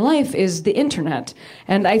like my life is the internet.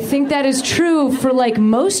 And I think that is true for, like,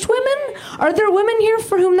 most women. Are there women here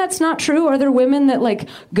for whom that's not true? Are there women that, like,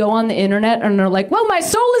 go on the internet and are like, well, my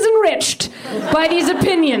soul is enriched by these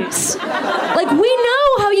opinions? Like, we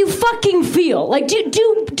know how you fucking feel. Like, do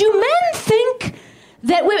men think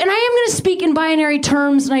that women... And I am going to speak in binary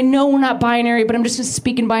terms, and I know we're not binary, but I'm just going to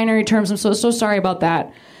speak in binary terms. I'm so sorry about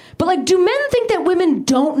that. But, like, do men think that women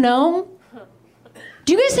don't know?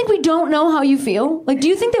 Do you guys think we don't know how you feel? Like, do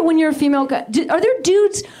you think that when you're a female guy... Are there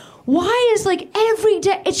dudes why is like every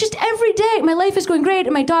day, it's just every day, my life is going great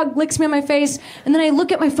and my dog licks me on my face, and then I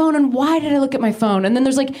look at my phone and why did I look at my phone? And then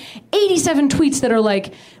there's like 87 tweets that are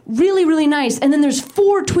like really, really nice, and then there's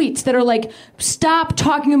 4 tweets that are like, stop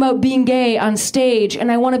talking about being gay on stage, and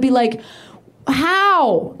I want to be like,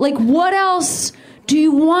 how? Like, what else do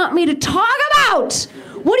you want me to talk about?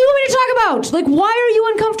 What do you want me to talk about? Like, why are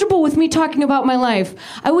you uncomfortable with me talking about my life?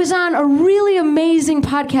 I was on a really amazing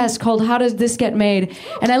podcast called How Does This Get Made?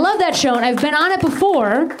 And I love that show, and I've been on it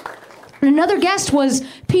before. And another guest was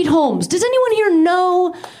Pete Holmes. Does anyone here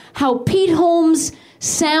know how Pete Holmes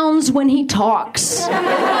sounds when he talks?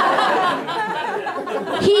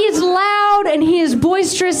 He is loud and he is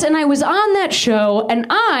boisterous, and I was on that show, and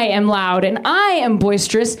I am loud and I am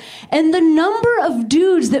boisterous, and the number of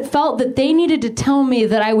dudes that felt that they needed to tell me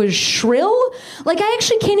that I was shrill, like I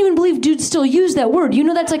actually can't even believe dudes still use that word. You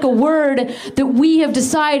know, that's like a word that we have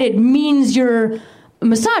decided means you're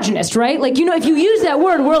misogynist, right? Like, you know, if you use that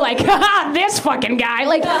word, we're like, haha, this fucking guy.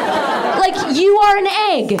 Like you are an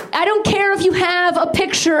egg. I don't care if you have a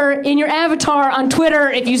picture in your avatar on Twitter.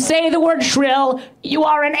 If you say the word shrill, you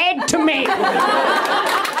are an egg to me.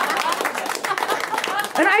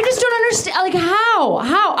 And I just don't understand, like, how?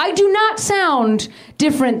 I do not sound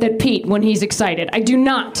different than Pete when he's excited. I do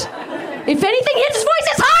not. If anything, his voice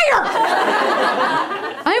is higher.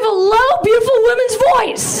 I have a low, beautiful woman's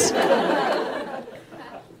voice.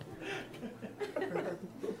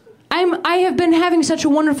 I have been having such a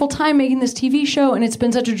wonderful time making this TV show, and it's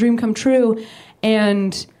been such a dream come true.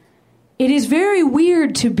 And it is very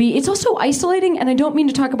weird to be... It's also isolating, and I don't mean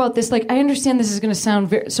to talk about this. Like, I understand this is going to sound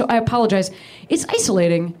very... So I apologize. It's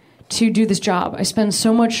isolating to do this job. I spend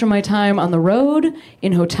so much of my time on the road,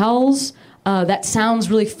 in hotels. That sounds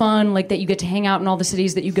really fun, like that you get to hang out in all the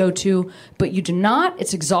cities that you go to, but you do not.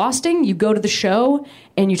 It's exhausting. You go to the show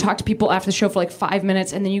and you talk to people after the show for like 5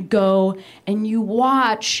 minutes, and then you go and you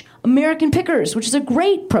watch American Pickers, which is a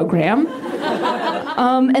great program.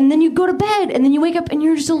 And then you go to bed, and then you wake up and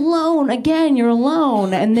you're just alone. Again, you're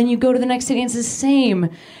alone. And then you go to the next city and it's the same.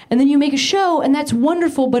 And then you make a show, and that's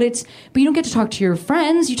wonderful, but you don't get to talk to your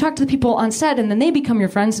friends. You talk to the people on set, and then they become your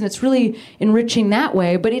friends, and it's really enriching that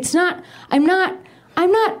way. But it's not, I'm not,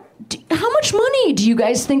 how much money do you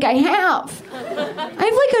guys think I have? I have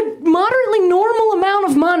like a moderately normal amount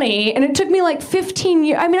of money, and it took me like 15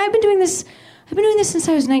 years. I mean, I've been doing this since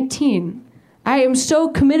I was 19. I am so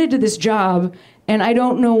committed to this job, and I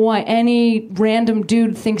don't know why any random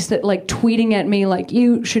dude thinks that like tweeting at me like,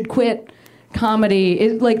 you should quit comedy,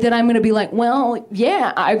 is like that I'm going to be like, well,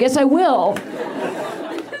 yeah, I guess I will.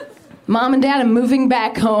 Mom and Dad, I'm moving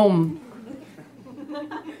back home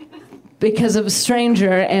because of a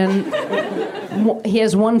stranger, and he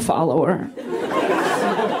has 1 follower.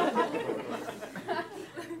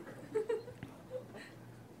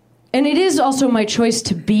 And it is also my choice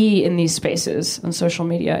to be in these spaces on social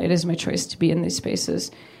media. It is my choice to be in these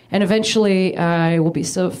spaces. And eventually I will be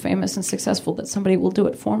so famous and successful that somebody will do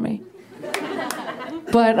it for me.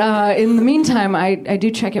 But in the meantime, I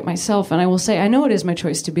do check it myself, and I will say, I know it is my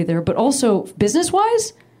choice to be there, but also,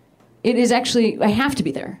 business-wise, it is actually, I have to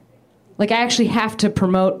be there. Like, I actually have to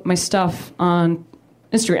promote my stuff on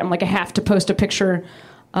Instagram. Like, I have to post a picture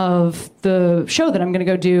of the show that I'm going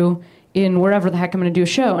to go do in wherever the heck I'm going to do a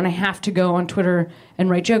show, and I have to go on Twitter and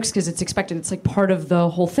write jokes because it's expected. It's like part of the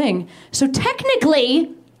whole thing. So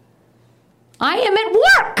technically, I am at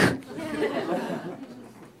work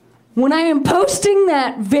when I am posting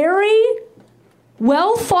that very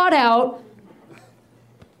well thought out,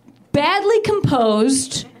 badly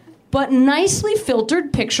composed, but nicely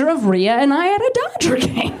filtered picture of Rhea and I at a Dodger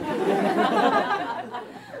game.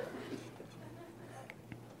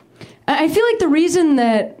 I feel like the reason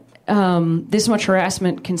that this much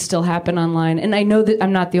harassment can still happen online, and I know that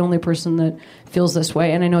I'm not the only person that feels this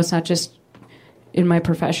way, and I know it's not just in my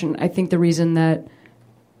profession. I think the reason that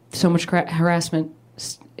so much harassment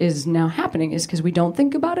is now happening is because we don't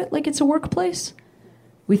think about it like it's a workplace.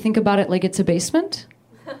 We think about it like it's a basement.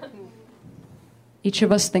 Each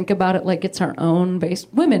of us think about it like it's our own base.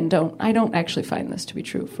 Women don't. I don't actually find this to be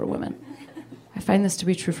true for women. I find this to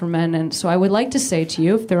be true for men. And so I would like to say to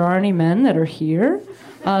you, if there are any men that are here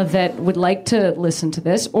that would like to listen to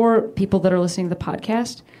this, or people that are listening to the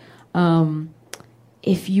podcast,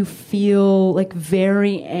 if you feel like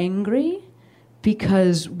very angry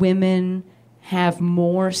because women have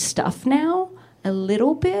more stuff now, a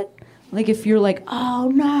little bit, like if you're like, oh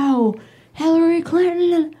no, Hillary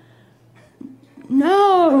Clinton,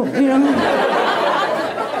 no, you know.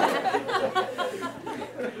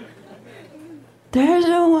 There's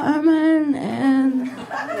a woman and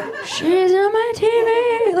she's on my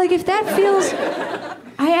TV. Like if that feels,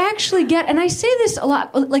 I I actually get, and I say this a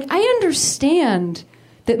lot, like, I understand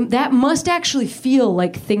that must actually feel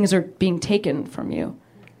like things are being taken from you.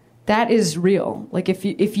 That is real. Like, if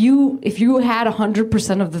you had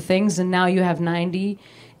 100% of the things and now you have 98%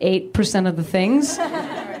 of the things,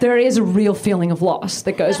 there is a real feeling of loss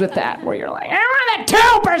that goes with that, where you're like, I want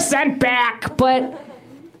that 2% back. But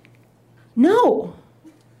no,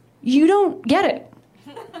 you don't get it.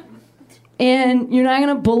 And you're not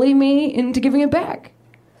going to bully me into giving it back.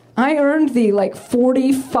 I earned the,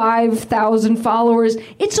 45,000 followers.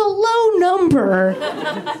 It's a low number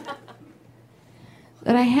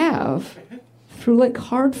that I have through,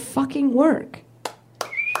 hard fucking work.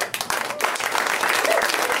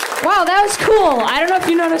 Wow, that was cool. I don't know if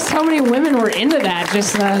you noticed how many women were into that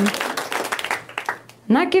just then.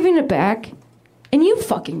 Not giving it back, and you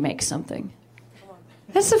fucking make something.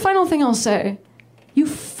 That's the final thing I'll say. You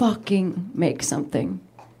fucking make something.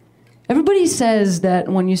 Everybody says that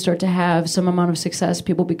when you start to have some amount of success,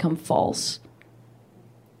 people become false.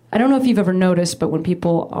 I don't know if you've ever noticed, but when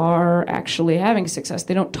people are actually having success,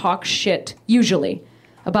 they don't talk shit, usually,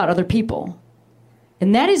 about other people.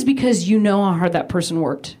 And that is because you know how hard that person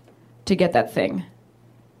worked to get that thing.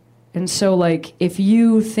 And so, if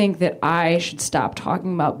you think that I should stop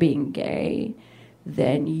talking about being gay,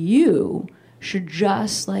 then you should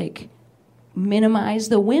just, minimize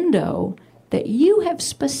the window that you have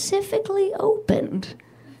specifically opened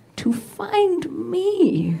to find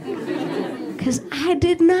me. Because I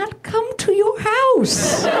did not come to your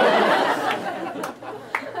house.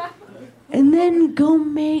 And then go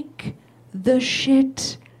make the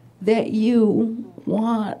shit that you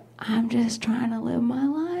want. I'm just trying to live my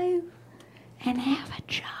life and have a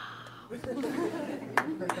job.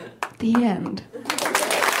 The end.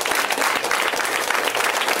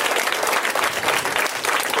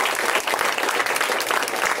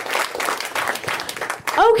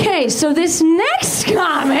 Okay, so this next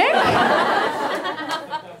comic,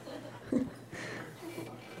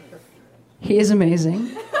 he is amazing.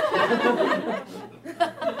 You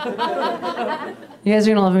guys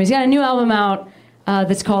are gonna love him. He's got a new album out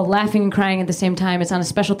that's called Laughing and Crying at the Same Time. It's on A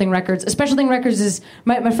Special Thing Records. A Special Thing Records is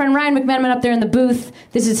my friend Ryan McMenamin up there in the booth.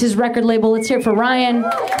 This is his record label. Let's hear it for Ryan.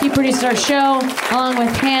 He produces our show, along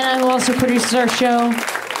with Hannah, who also produces our show.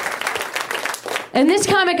 And this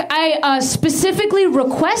comic, I specifically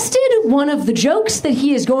requested one of the jokes that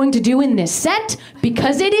he is going to do in this set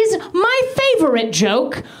because it is my favorite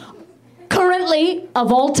joke currently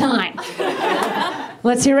of all time.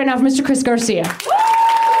 Let's hear it now from Mr. Chris Garcia.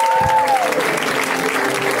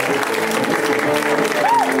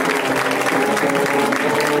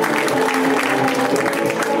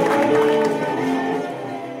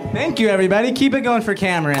 Thank you, everybody. Keep it going for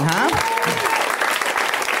Cameron, huh?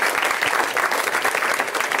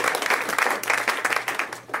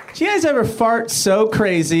 Do you guys ever fart so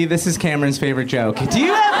crazy? This is Cameron's favorite joke. Do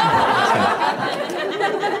you ever?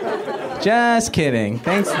 Just kidding.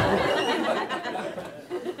 Thanks. You guys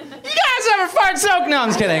ever fart so... No, I'm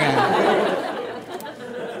just kidding.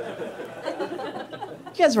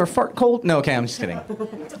 You guys ever fart cold? No, okay, I'm just kidding.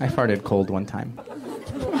 I farted cold one time.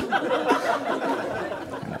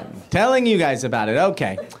 Telling you guys about it.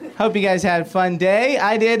 Okay. Hope you guys had a fun day.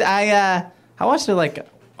 I did. I watched a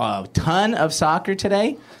ton of soccer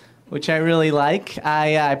today, which I really like.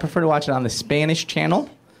 I prefer to watch it on the Spanish channel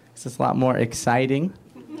because it's a lot more exciting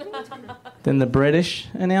than the British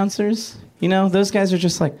announcers. You know, those guys are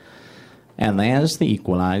just like, and there's the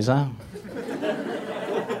equalizer.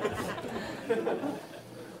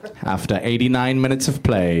 After 89 minutes of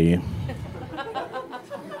play,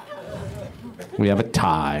 we have a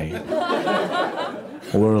tie.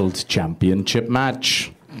 World Championship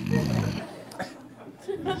match.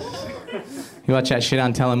 You watch that shit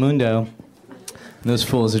on Telemundo, and those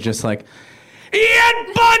fools are just like, ¡Y el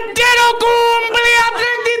portero cumplía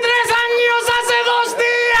 33 años hace 2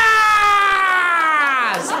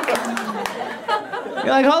 días!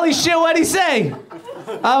 You're like, holy shit, what'd he say?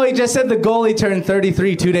 Oh, he just said the goalie turned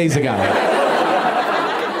 33 2 days ago.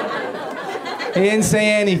 He didn't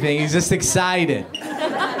say anything, he's just excited.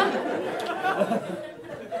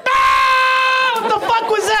 Ah! What the fuck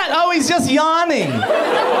was that? Oh, he's just yawning.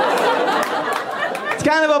 It's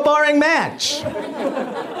kind of a boring match.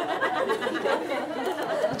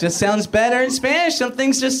 It just sounds better in Spanish. Some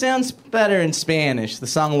things just sounds better in Spanish. The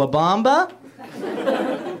song La Bamba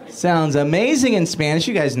sounds amazing in Spanish.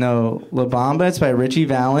 You guys know La Bamba. It's by Richie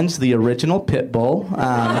Valens, the original Pitbull.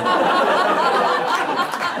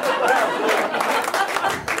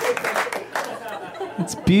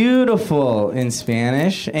 It's beautiful in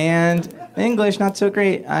Spanish, and English not so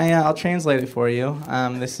great. I'll translate it for you.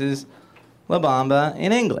 This is La Bamba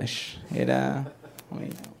in English.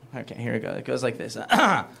 Okay, here we go. It goes like this. The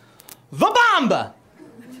Bamba.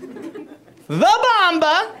 The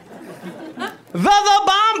Bamba. The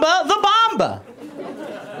Bamba. The Bamba.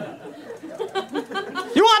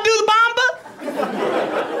 You want to do the Bamba?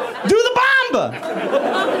 Do the Bamba.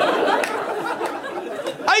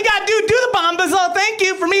 All you gotta do the Bamba. So thank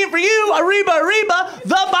you for me and for you. Arriba, arriba.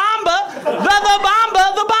 The Bamba. The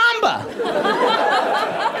Bamba. The Bamba.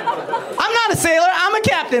 I'm not a sailor. I'm a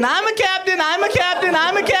captain. I'm a captain. I'm a captain.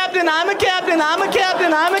 I'm a captain. I'm a captain. I'm a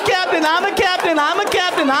captain. I'm a captain. I'm a captain. I'm a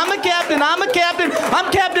captain. I'm a captain. I'm a captain.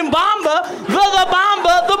 I'm Captain Bamba. The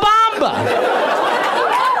Bamba. The Bamba.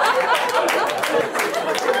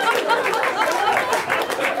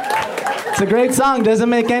 It's a great song. Doesn't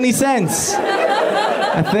make any sense.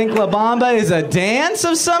 I think La Bamba is a dance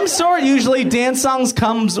of some sort. Usually dance songs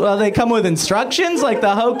come with instructions like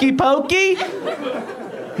the Hokey Pokey.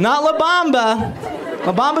 Not La Bamba.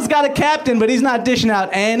 La Bamba's got a captain, but he's not dishing out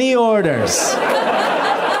any orders.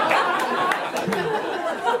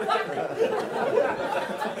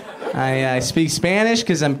 I speak Spanish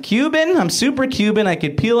because I'm Cuban. I'm super Cuban. I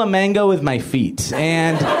could peel a mango with my feet.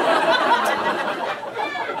 And,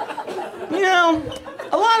 you know,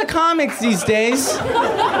 a lot of comics these days,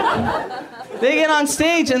 they get on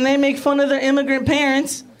stage and they make fun of their immigrant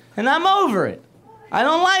parents, and I'm over it. I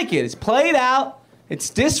don't like it. It's played out. It's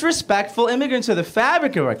disrespectful. Immigrants are the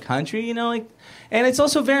fabric of our country, you know, and it's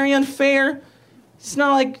also very unfair. It's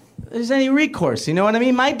not like there's any recourse, you know what I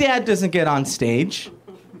mean? My dad doesn't get on stage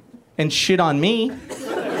and shit on me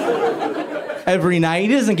every night.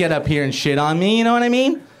 He doesn't get up here and shit on me, you know what I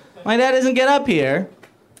mean? My dad doesn't get up here,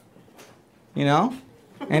 you know?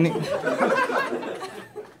 And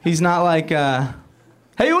he's not like, hey,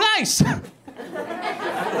 you guys!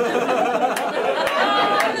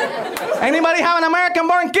 Anybody have an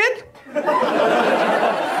American-born kid?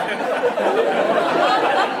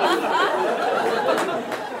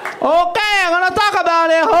 Okay, I'm gonna talk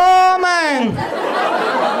about it. Oh, man.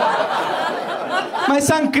 My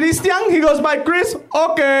son Christian, he goes by Chris.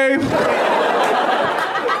 Okay.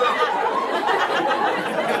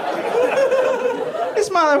 This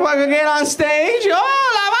motherfucker get on stage.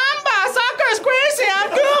 Oh, La Bamba, soccer's crazy. I'm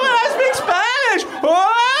Cuban, I speak Spanish.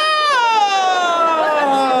 Oh!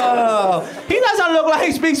 He doesn't look like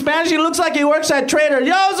he speaks Spanish. He looks like he works at Trader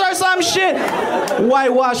Joe's or some shit.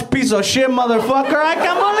 Whitewashed piece of shit, motherfucker. I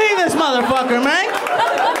can't believe this motherfucker, man.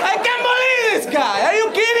 I can't believe this guy. Are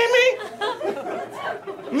you kidding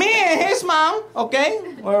me? Me and his mom, okay,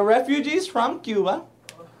 were refugees from Cuba.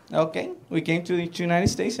 Okay, we came to the United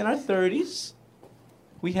States in our 30s.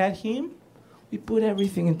 We had him. We put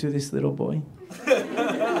everything into this little boy.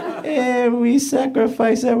 We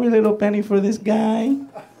sacrificed every little penny for this guy.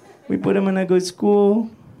 We put him in a good school.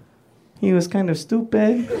 He was kind of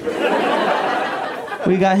stupid.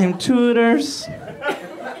 We got him tutors.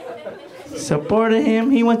 Supported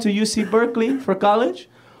him. He went to UC Berkeley for college,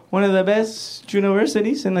 one of the best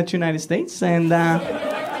universities in the United States. And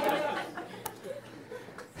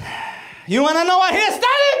you want to know what he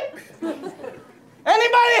studied?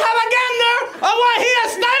 Anybody have a gander of what he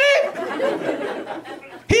has studied?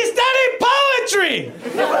 He studied poetry.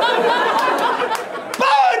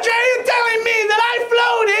 Poetry? Are you telling me that I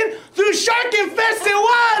floated through shark-infested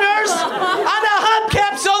waters on a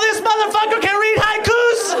hubcap so this motherfucker can read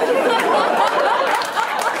haikus?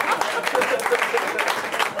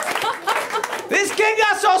 This kid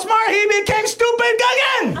got so smart he became stupid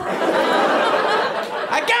again.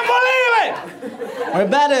 I can't believe it. We're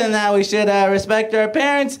better than that. We should respect our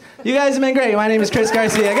parents. You guys have been great. My name is Chris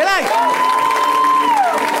Garcia. Good night.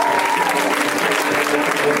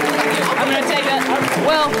 I'm going to take that.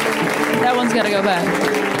 Well, that one's got to go back.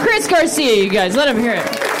 Chris Garcia, you guys. Let him hear it.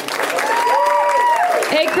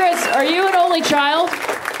 Hey, Chris, are you an only child?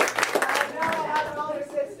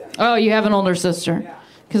 Oh, you have an older sister.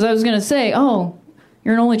 Because I was going to say, oh,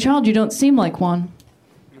 you're an only child. You don't seem like one.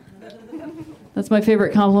 That's my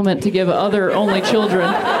favorite compliment to give other only children.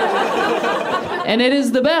 And it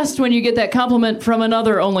is the best when you get that compliment from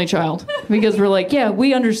another only child. Because we're like, yeah,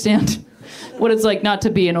 we understand what it's like not to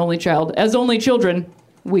be an only child. As only children,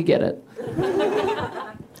 we get it.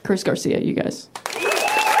 Chris Garcia, you guys.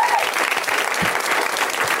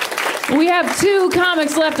 We have 2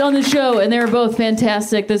 comics left on the show, and they're both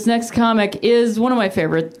fantastic. This next comic is one of my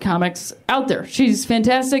favorite comics out there. She's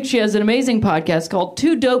fantastic. She has an amazing podcast called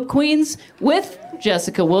Two Dope Queens with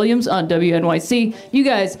Jessica Williams on WNYC. You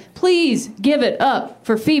guys, please give it up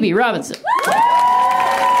for Phoebe Robinson.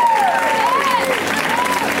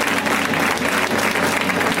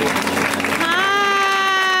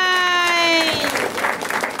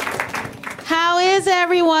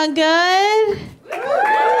 Everyone good?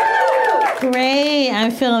 Great. I'm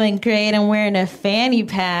feeling great. I'm wearing a fanny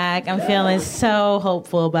pack. I'm feeling so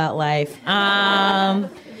hopeful about life. I'm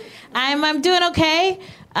doing okay.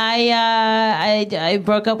 I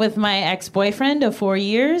broke up with my ex-boyfriend of 4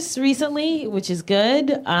 years recently, which is good.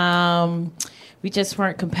 We just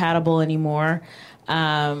weren't compatible anymore.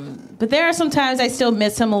 But there are some times I still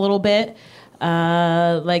miss him a little bit.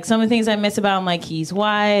 Like some of the things I miss about him, like he's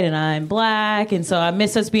white and I'm black, and so I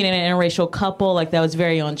miss us being an interracial couple. Like that was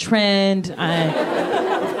very on trend.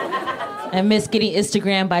 I miss getting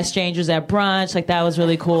Instagrammed by strangers at brunch. Like that was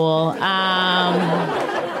really cool. But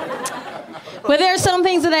there are some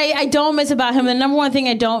things that I don't miss about him. The number one thing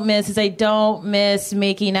I don't miss is I don't miss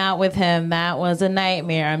making out with him. That was a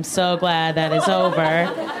nightmare. I'm so glad that it's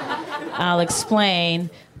over. I'll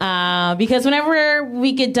explain. Because whenever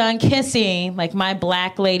we get done kissing, like my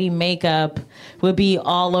black lady makeup would be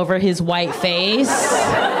all over his white face.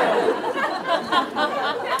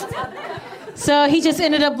 So he just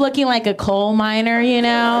ended up looking like a coal miner, you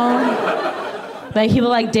know? Like he looked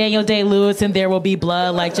like Daniel Day-Lewis in There Will Be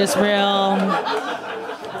Blood, like just real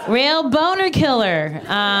boner killer.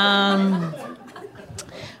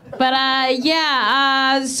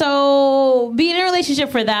 So being in a relationship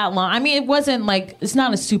for that long, I mean, it wasn't like, it's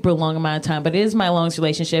not a super long amount of time, but it is my longest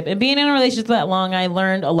relationship. And being in a relationship that long, I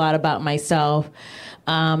learned a lot about myself.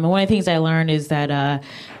 And one of the things I learned is that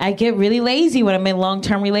I get really lazy when I'm in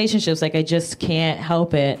long-term relationships. Like, I just can't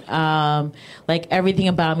help it. Like, everything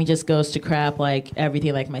about me just goes to crap. Like,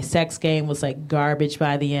 everything. Like, my sex game was, like, garbage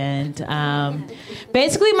by the end.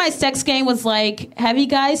 Basically, my sex game was like, have you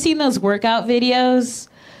guys seen those workout videos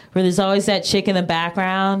where there's always that chick in the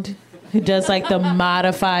background who does, like, the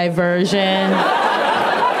modified version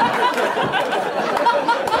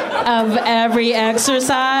of every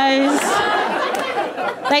exercise?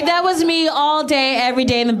 Like, that was me all day, every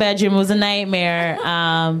day in the bedroom. It was a nightmare.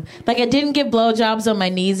 Like, I didn't get blowjobs on my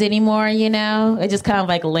knees anymore, you know? I just kind of,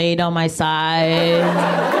 like, laid on my side.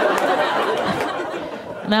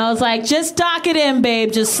 And I was like, just dock it in,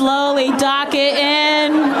 babe. Just slowly dock it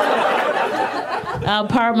in. I'll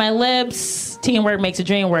part my lips. Teamwork makes a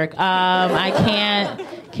dream work. I can't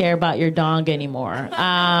care about your dong anymore.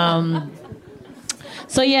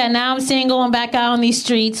 So yeah, now I'm single. I'm back out on these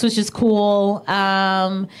streets, which is cool.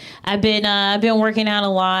 I've been working out a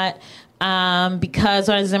lot because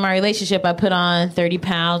when I was in my relationship, I put on 30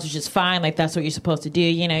 pounds, which is fine. Like, that's what you're supposed to do.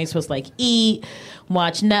 You know, you're supposed to, like, eat,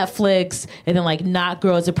 watch Netflix, and then, like, not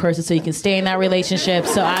grow as a person so you can stay in that relationship.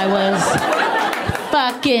 So I was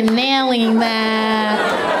fucking nailing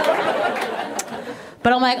that.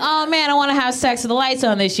 But I'm like, oh man, I want to have sex with the lights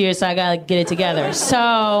on this year, so I gotta get it together.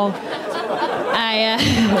 So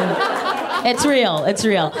it's real.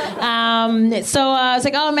 So I was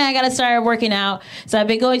like, oh man, I gotta start working out. So I've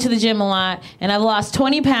been going to the gym a lot, and I've lost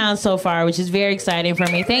 20 pounds so far, which is very exciting for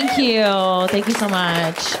me. Thank you so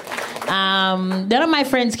much. None of my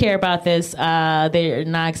friends care about this. They're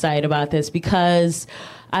not excited about this because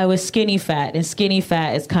I was skinny fat, and skinny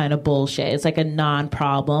fat is kind of bullshit. It's like a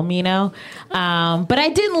non-problem, you know? But I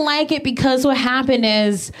didn't like it because what happened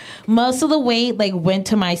is most of the weight, like, went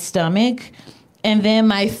to my stomach, and then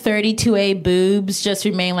my 32A boobs just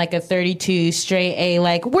remained like a 32 straight A,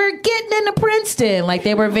 like, we're getting into Princeton. Like,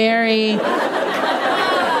 they were very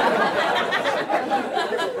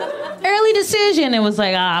early decision. It was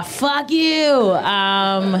like, fuck you.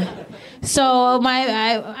 So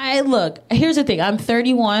look, here's the thing. I'm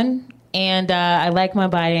 31, and I like my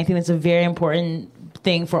body. I think that's a very important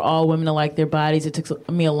thing for all women to like their bodies. It took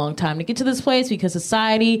me a long time to get to this place because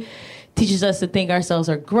society teaches us to think ourselves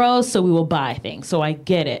are gross, so we will buy things. So I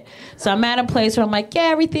get it. So I'm at a place where I'm like, yeah,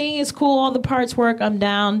 everything is cool. All the parts work. I'm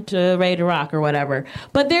down to ready to rock or whatever.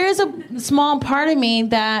 But there is a small part of me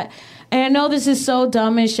that... And I know this is so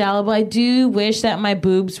dumb and shallow, but I do wish that my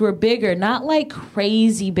boobs were bigger. Not like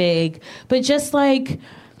crazy big, but just like,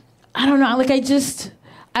 I don't know, like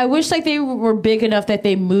I wish like they were big enough that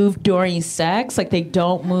they move during sex, like they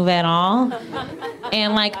don't move at all.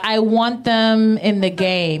 And like, I want them in the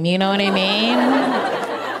game, you know what I mean?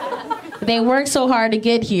 They work so hard to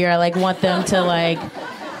get here, I like want them to like...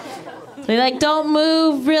 They like don't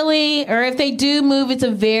move really, or if they do move, it's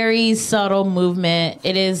a very subtle movement.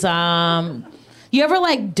 It is, you ever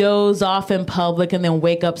like doze off in public and then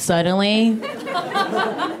wake up suddenly?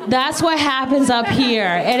 That's what happens up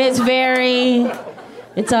here. It's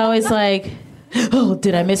always like, oh,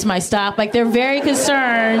 did I miss my stop? Like they're very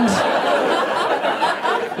concerned.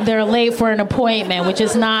 They're late for an appointment, which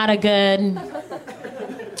is not a good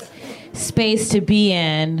space to be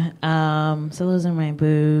in. So those are my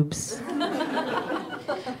boobs.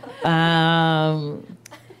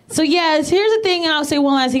 So yes, here's the thing, and I'll say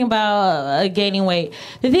one last thing about gaining weight.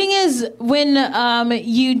 The thing is, when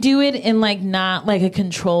you do it in like not like a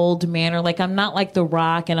controlled manner, like I'm not like The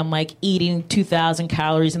Rock, and I'm like eating 2,000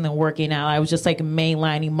 calories and then working out. I was just like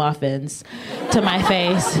mainlining muffins to my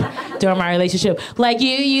face during my relationship. Like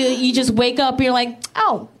you just wake up, and you're like,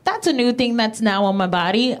 oh, that's a new thing that's now on my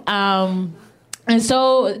body. And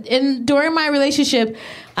so, during my relationship,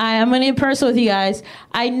 I'm gonna be personal with you guys.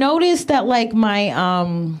 I noticed that like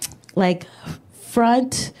my like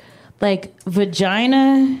front like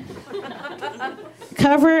vagina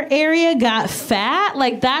cover area got fat.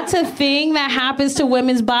 Like that's a thing that happens to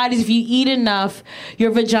women's bodies. If you eat enough,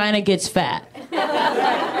 your vagina gets fat.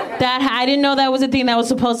 That I didn't know that was a thing that was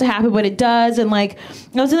supposed to happen, but it does. And like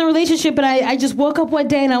I was in a relationship, and I just woke up one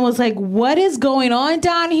day and I was like, what is going on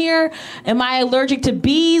down here? Am I allergic to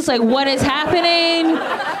bees? Like what is happening?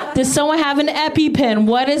 Does someone have an EpiPen?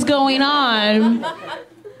 What is going on?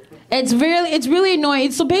 It's really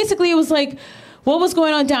annoying. So basically it was like, what was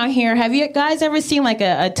going on down here? Have you guys ever seen like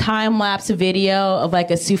a time-lapse video of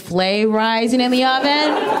like a souffle rising in the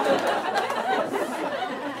oven?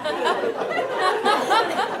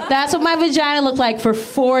 That's what my vagina looked like for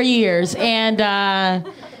 4 years, and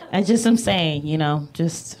I'm saying, you know,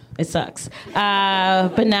 just it sucks.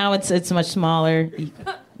 But now it's much smaller, in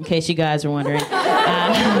case you guys are wondering.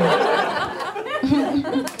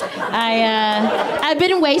 I've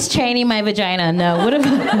been waist training my vagina. No, what if?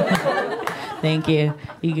 Thank you.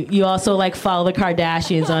 You also like follow the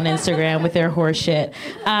Kardashians on Instagram with their horse shit.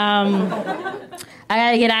 I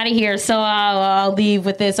gotta get out of here, so I'll leave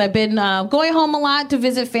with this. I've been going home a lot to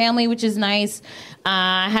visit family, which is nice.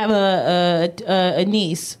 I have a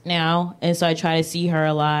niece now, and so I try to see her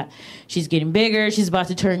a lot. She's getting bigger. She's about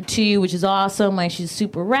to turn 2, which is awesome. Like she's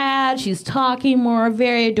super rad. She's talking more,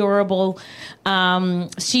 very adorable.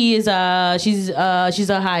 She's a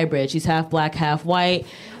hybrid. She's half black, half white.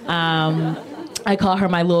 I call her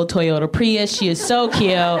my little Toyota Prius. She is so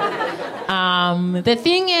cute. The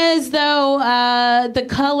thing is, though, the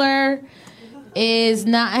color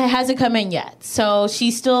hasn't come in yet. So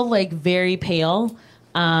she's still like very pale,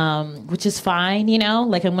 which is fine, you know,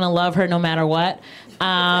 like I'm gonna love her no matter what.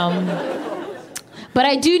 But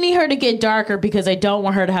I do need her to get darker because I don't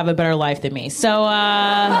want her to have a better life than me. So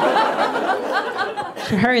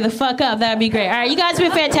hurry the fuck up. That'd be great. All right, you guys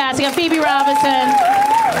have been fantastic. I'm Phoebe Robinson,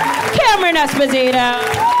 Cameron Esposito.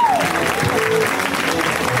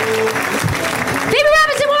 Phoebe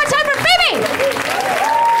Robinson, one more time for Phoebe!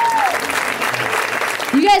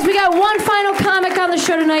 You guys, we got one final comic on the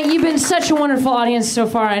show tonight. You've been such a wonderful audience so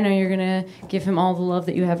far. I know you're going to give him all the love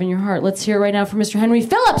that you have in your heart. Let's hear it right now for Mr. Henry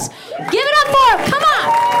Phillips. Give it up for him. Come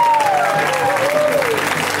on!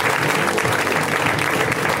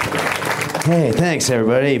 Hey, thanks,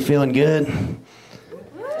 everybody. Feeling good?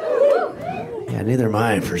 Yeah, neither am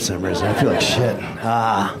I for some reason. I feel like shit.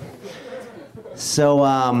 So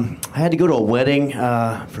I had to go to a wedding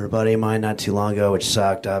for a buddy of mine not too long ago, which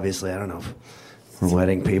sucked, obviously. I don't know if we're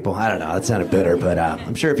wedding people. I don't know. That sounded bitter, but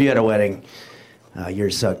I'm sure if you had a wedding,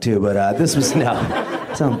 yours sucked too. But this was, no.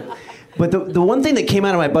 But the one thing that came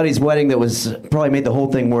out of my buddy's wedding that was probably made the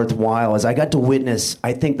whole thing worthwhile is I got to witness,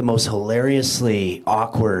 I think, the most hilariously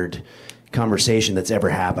awkward conversation that's ever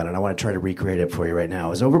happened. And I want to try to recreate it for you right now.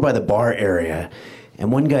 It was over by the bar area, and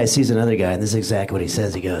one guy sees another guy, and this is exactly what he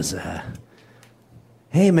says. He goes,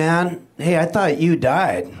 hey, man, hey, I thought you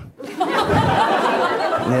died. And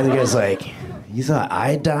the other guy's like, you thought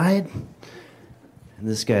I died? And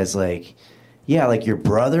this guy's like, yeah, like your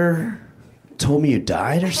brother told me you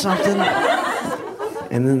died or something?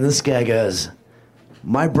 And then this guy goes,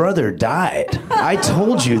 my brother died. I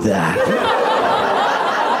told you that.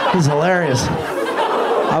 It was hilarious.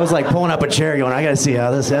 I was like pulling up a chair going, I gotta see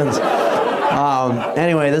how this ends.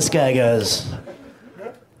 Anyway, this guy goes,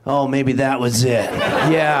 oh, maybe that was it.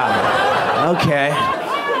 Yeah. Okay.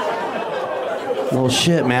 Well,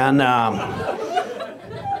 shit, man.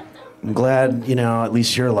 I'm glad, at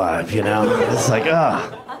least you're alive, It's like,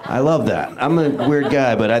 I love that. I'm a weird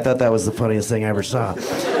guy, but I thought that was the funniest thing I ever saw.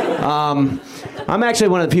 I'm actually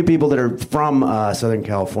one of the few people that are from Southern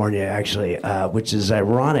California, actually, which is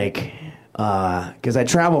ironic. Because I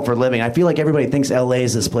travel for a living. I feel like everybody thinks LA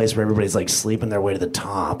is this place where everybody's like sleeping their way to the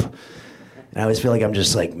top. And I always feel like I'm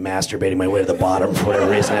just like masturbating my way to the bottom for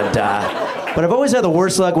whatever reason. And, but I've always had the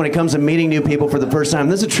worst luck when it comes to meeting new people for the first time.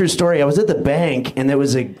 This is a true story. I was at the bank and there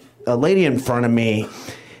was a lady in front of me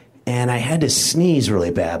and I had to sneeze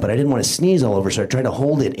really bad, but I didn't want to sneeze all over, so I tried to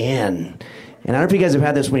hold it in. And I don't know if you guys have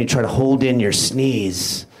had this when you try to hold in your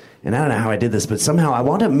sneeze. And I don't know how I did this, but somehow I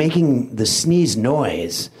wound up making the sneeze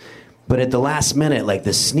noise. But at the last minute, like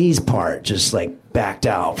the sneeze part just like backed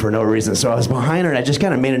out for no reason. So I was behind her and I just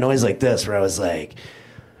kind of made a noise like this where I was like,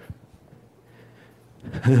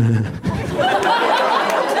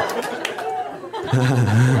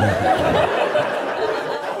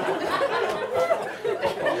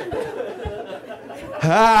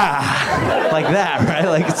 like that, right?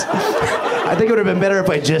 Like, I think it would have been better if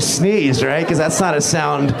I just sneezed, right? Because that's not a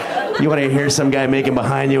sound you want to hear some guy making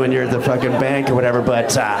behind you when you're at the fucking bank or whatever.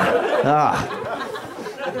 But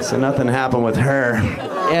so nothing happened with her.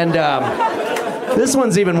 And this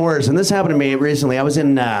one's even worse. And this happened to me recently. I was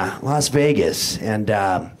in Las Vegas, and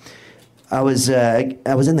I was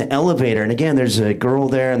in the elevator. And again, there's a girl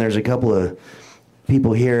there, and there's a couple of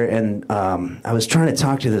people here, and I was trying to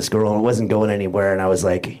talk to this girl, and it wasn't going anywhere, and I was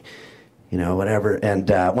like, you know, whatever. And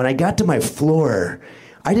when I got to my floor,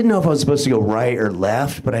 I didn't know if I was supposed to go right or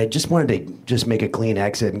left, but I just wanted to just make a clean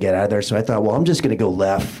exit and get out of there. So I thought, well, I'm just going to go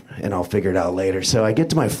left, and I'll figure it out later. So I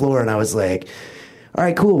get to my floor, and I was like, all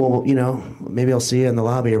right, cool. Well, you know, maybe I'll see you in the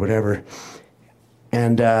lobby or whatever.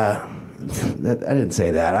 And I didn't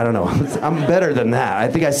say that. I don't know. I'm better than that. I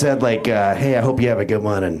think I said, like, hey, I hope you have a good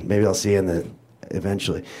one, and maybe I'll see you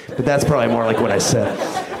eventually. But that's probably more like what I said.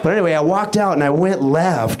 But anyway, I walked out and I went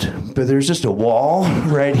left, but there's just a wall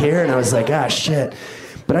right here, and I was like, ah, shit.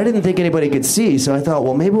 But I didn't think anybody could see, so I thought,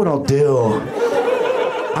 well, maybe what I'll do,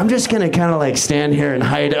 I'm just gonna kind of like stand here and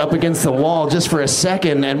hide up against the wall just for a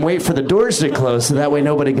second and wait for the doors to close, so that way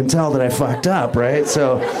nobody can tell that I fucked up, right?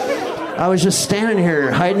 So I was just standing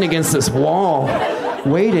here hiding against this wall,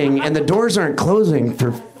 waiting, and the doors aren't closing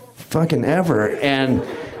for fucking ever. And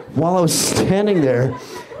while I was standing there,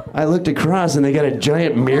 I looked across and they got a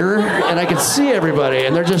giant mirror and I could see everybody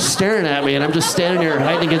and they're just staring at me and I'm just standing here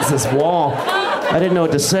hiding against this wall. I didn't know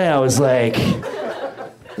what to say. I was like,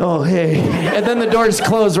 oh, hey. And then the doors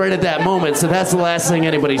closed right at that moment, so that's the last thing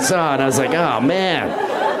anybody saw. And I was like, oh, man.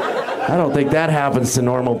 I don't think that happens to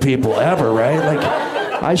normal people ever, right? Like,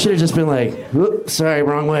 I should have just been like, whoop, sorry,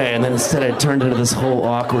 wrong way. And then instead I turned into this whole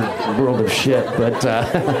awkward world of shit. But,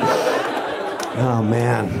 oh,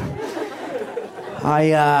 man.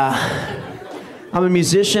 I'm a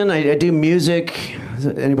musician. I do music.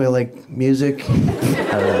 Anybody like music?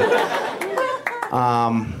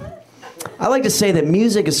 I like to say that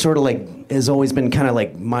music is sort of like, has always been kind of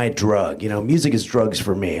like my drug. You know, music is drugs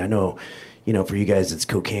for me. I know, you know, for you guys it's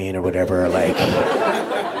cocaine or whatever, or like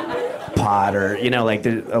pot, or, you know, like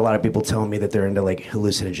a lot of people telling me that they're into like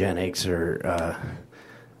hallucinogenics or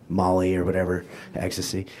Molly or whatever,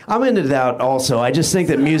 ecstasy. I'm into that also. I just think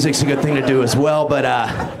that music's a good thing to do as well. But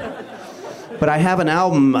I have an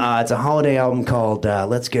album. It's a holiday album called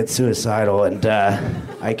Let's Get Suicidal, and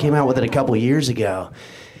I came out with it a couple years ago.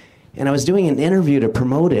 And I was doing an interview to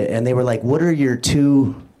promote it, and they were like, what are your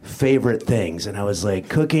two favorite things? And I was like,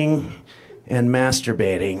 cooking and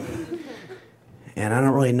masturbating. And I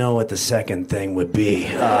don't really know what the second thing would be.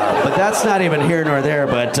 But that's not even here nor there,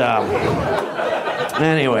 but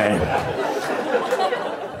anyway.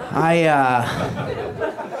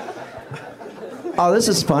 Oh, this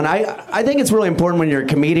is fun. I think it's really important when you're a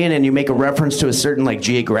comedian and you make a reference to a certain like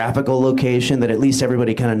geographical location that at least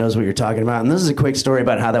everybody kind of knows what you're talking about. And this is a quick story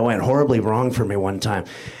about how that went horribly wrong for me one time.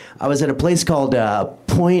 I was at a place called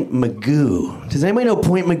Point Mugu. Does anybody know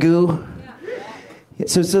Point Mugu? Yeah.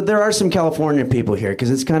 So there are some California people here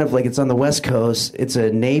because it's kind of like it's on the West Coast. It's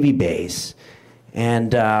a Navy base.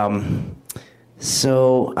 And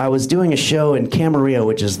so I was doing a show in Camarillo,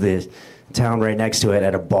 which is the town right next to it,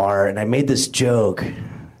 at a bar, and I made this joke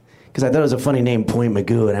because I thought it was a funny name, Point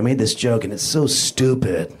Mugu, and I made this joke, and it's so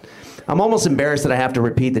stupid. I'm almost embarrassed that I have to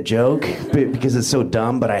repeat the joke because it's so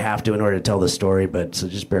dumb, but I have to in order to tell the story, but so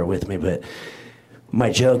just bear with me. But my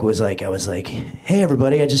joke was like, I was like, hey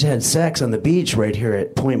everybody, I just had sex on the beach right here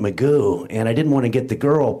at Point Mugu, and I didn't want to get the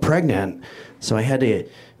girl pregnant, so I had to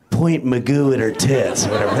point Magoo at her tits,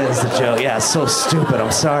 or whatever. That's the joke. Yeah, it's so stupid.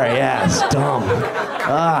 I'm sorry. Yeah, it's dumb.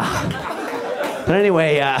 But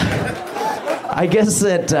anyway, I guess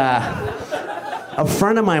that a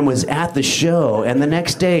friend of mine was at the show, and the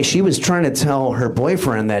next day she was trying to tell her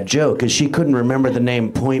boyfriend that joke because she couldn't remember the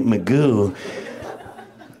name Point Magoo.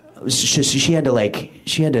 She had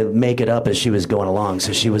to make it up as she was going along.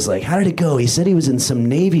 So she was like, how did it go? He said he was in some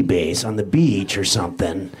Navy base on the beach or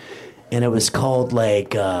something. And it was called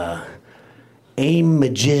like aim my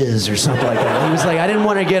jizz or something like that. He was like, I didn't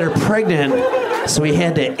want to get her pregnant, so he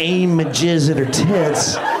had to aim my jizz at her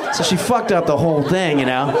tits. So she fucked up the whole thing, you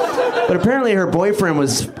know. But apparently her boyfriend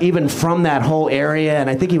was even from that whole area, and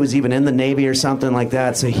I think he was even in the Navy or something like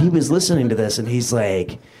that. So he was listening to this, and he's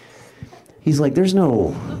like, there's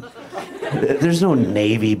no There's no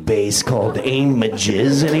Navy base called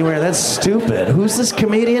Aim-a-Jizz anywhere. That's stupid. Who's this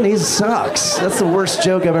comedian? He sucks. That's the worst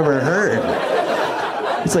joke I've ever heard.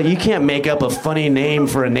 It's like you can't make up a funny name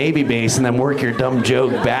for a Navy base and then work your dumb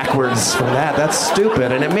joke backwards from that. That's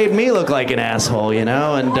stupid. And it made me look like an asshole, you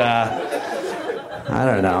know? And I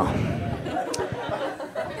don't know.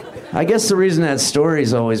 I guess the reason that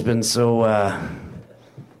story's always been so, I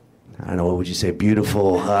don't know, what would you say,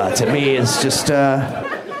 beautiful to me is just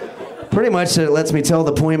pretty much it lets me tell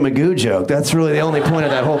the Point Magoo joke. That's really the only point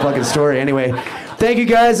of that whole fucking story. Anyway, thank you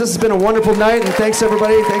guys. This has been a wonderful night, and thanks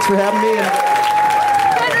everybody. Thanks for having me.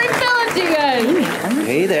 Henry Phillips, you guys.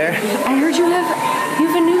 Hey there. I heard you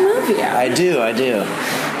have a new movie out. I do.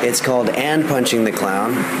 It's called And Punching the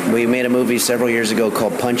Clown. We made a movie several years ago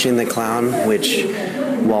called Punching the Clown, which,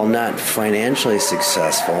 while not financially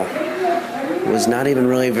successful, was not even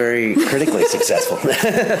really very critically successful.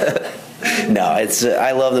 No, it's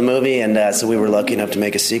I love the movie, and so we were lucky enough to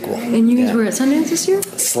make a sequel. And you guys were at Sundance this year?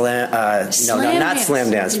 No, not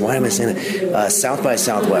Slam Dance. Why am I saying that? South by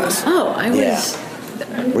Southwest. Oh, I was. Yeah.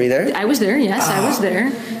 Were you there? I was there. Yes, I was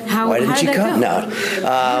there. Why didn't you come? No.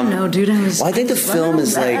 No, dude, I was. Well, I think the film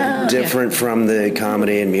is like different from the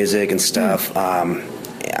comedy and music and stuff.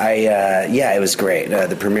 It was great.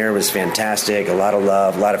 The premiere was fantastic. A lot of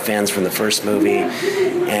love, a lot of fans from the first movie,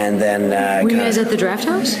 and then. Were you guys at the Draft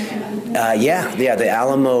House? The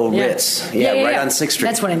Alamo Ritz. Right on 6th Street.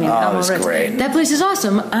 That's what I mean. Oh, it was Ritz. great. That place is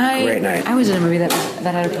awesome. Great night. I was in a movie that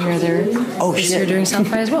had a premiere there. Oh, this shit. year during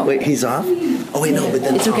South by as well. Wait, he's off? Oh, wait, no, but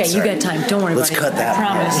then... It's okay. sorry. You got time. Don't worry Let's about it. cut that. I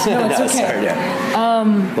promise. No, it's okay. Sorry,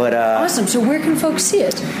 yeah. Awesome. So where can folks see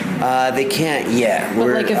it? They can't yet. But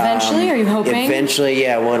like eventually, are you hoping? Eventually,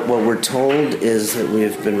 yeah. What we're told is that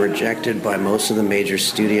we've been rejected by most of the major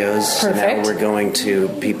studios. Perfect. Now we're going to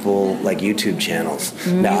people like YouTube channels.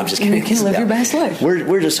 No, I'm just kidding. You can live your best life.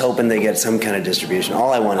 We're just hoping they get some kind of distribution.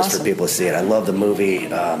 All I want is for people to see it. I love the movie.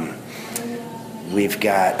 We've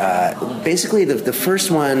got basically the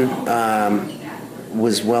first one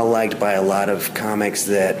was well liked by a lot of comics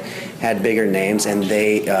that had bigger names, and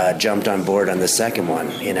they jumped on board on the second one.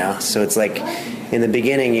 You know, so it's like in the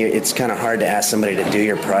beginning, it's kind of hard to ask somebody to do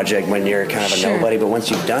your project when you're kind of a nobody. But once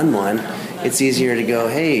you've done one, it's easier to go,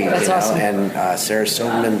 hey, That's awesome. And Sarah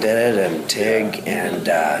Silverman did it, and Tig, and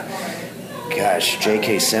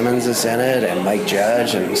J.K. Simmons is in it, and Mike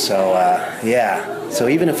Judge, and so So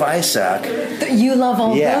even if I suck, you love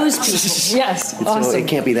all those people. Yes, awesome. So it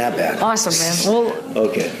can't be that bad. Awesome, man. Well,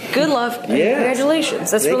 okay. Good luck. And congratulations.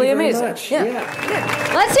 That's Thank really you very amazing. much. Yeah.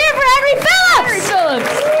 Yeah. Let's hear it for Henry Phillips. Henry Phillips.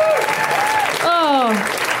 Oh,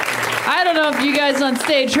 I don't know if you guys on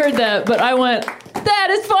stage heard that, but I went, that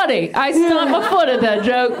is funny. I stomped my foot at that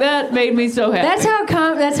joke. That made me so happy. That's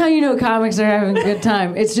how you know comics are having a good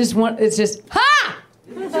time. It's just ha!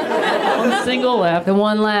 One single laugh. The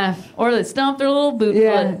one laugh. Or they stomp their little boot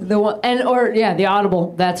foot. The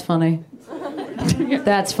audible. That's funny.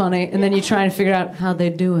 That's funny. And then you try and figure out how they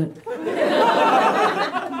do it.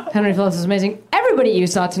 Henry Phillips is amazing. Everybody you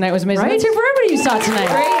saw tonight was amazing. Right? Let's hear for everybody you saw tonight.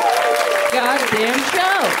 Great goddamn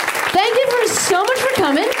show. Thank you for so much for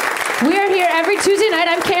coming. We are here every Tuesday night.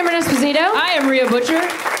 I'm Cameron Esposito. I am Rhea Butcher.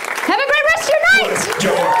 Have a great rest of your night. Put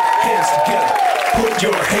your hands together. Put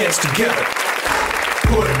your hands together.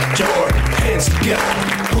 Put your hands together.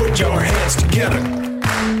 Put your hands together.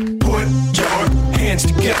 Put your hands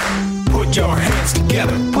together. Put your hands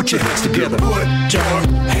together. Put your hands together. Put your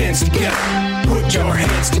hands together. Put your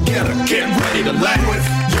hands together. Get ready to laugh.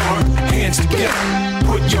 Put your hands together.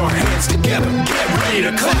 Put your hands together. Get ready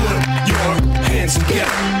to clap. Put your hands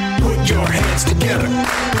together. Put your hands together.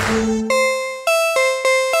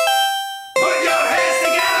 Put your hands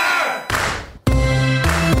together.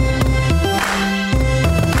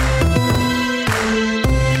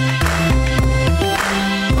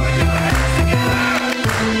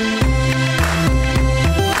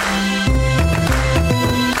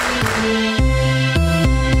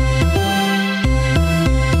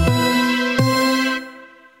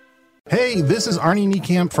 Hey, this is Arnie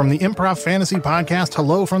Niekamp from the Improv Fantasy Podcast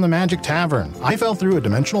Hello from the Magic Tavern. I fell through a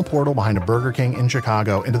dimensional portal behind a Burger King in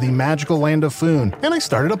Chicago into the magical land of Foon, and I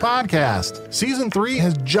started a podcast. Season 3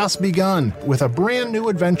 has just begun with a brand new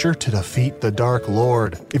adventure to defeat the Dark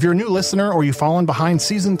Lord. If you're a new listener or you've fallen behind,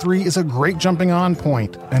 Season 3 is a great jumping on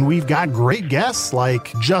point, and we've got great guests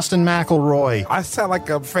like Justin McElroy. I sound like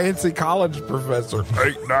a fancy college professor.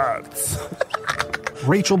 8 nuts.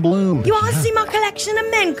 Rachel Bloom. You want to see my collection of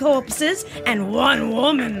men corpses and one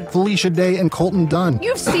woman? Felicia Day and Colton Dunn.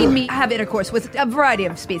 You've seen me have intercourse with a variety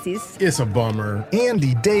of species. It's a bummer.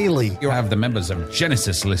 Andy Daly. You have the members of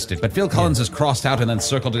Genesis listed, but Phil Collins is crossed out and then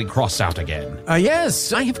circled and crossed out again.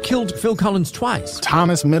 Yes, I have killed Phil Collins twice.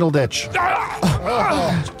 Thomas Middleditch.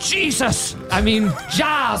 Jesus! I mean,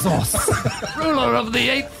 Jesus! Ruler of the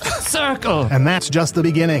Eighth Circle! And that's just the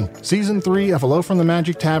beginning. Season 3 of Hello from the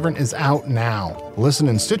Magic Tavern is out now. Listen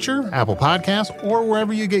in Stitcher, Apple Podcasts, or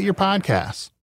wherever you get your podcasts.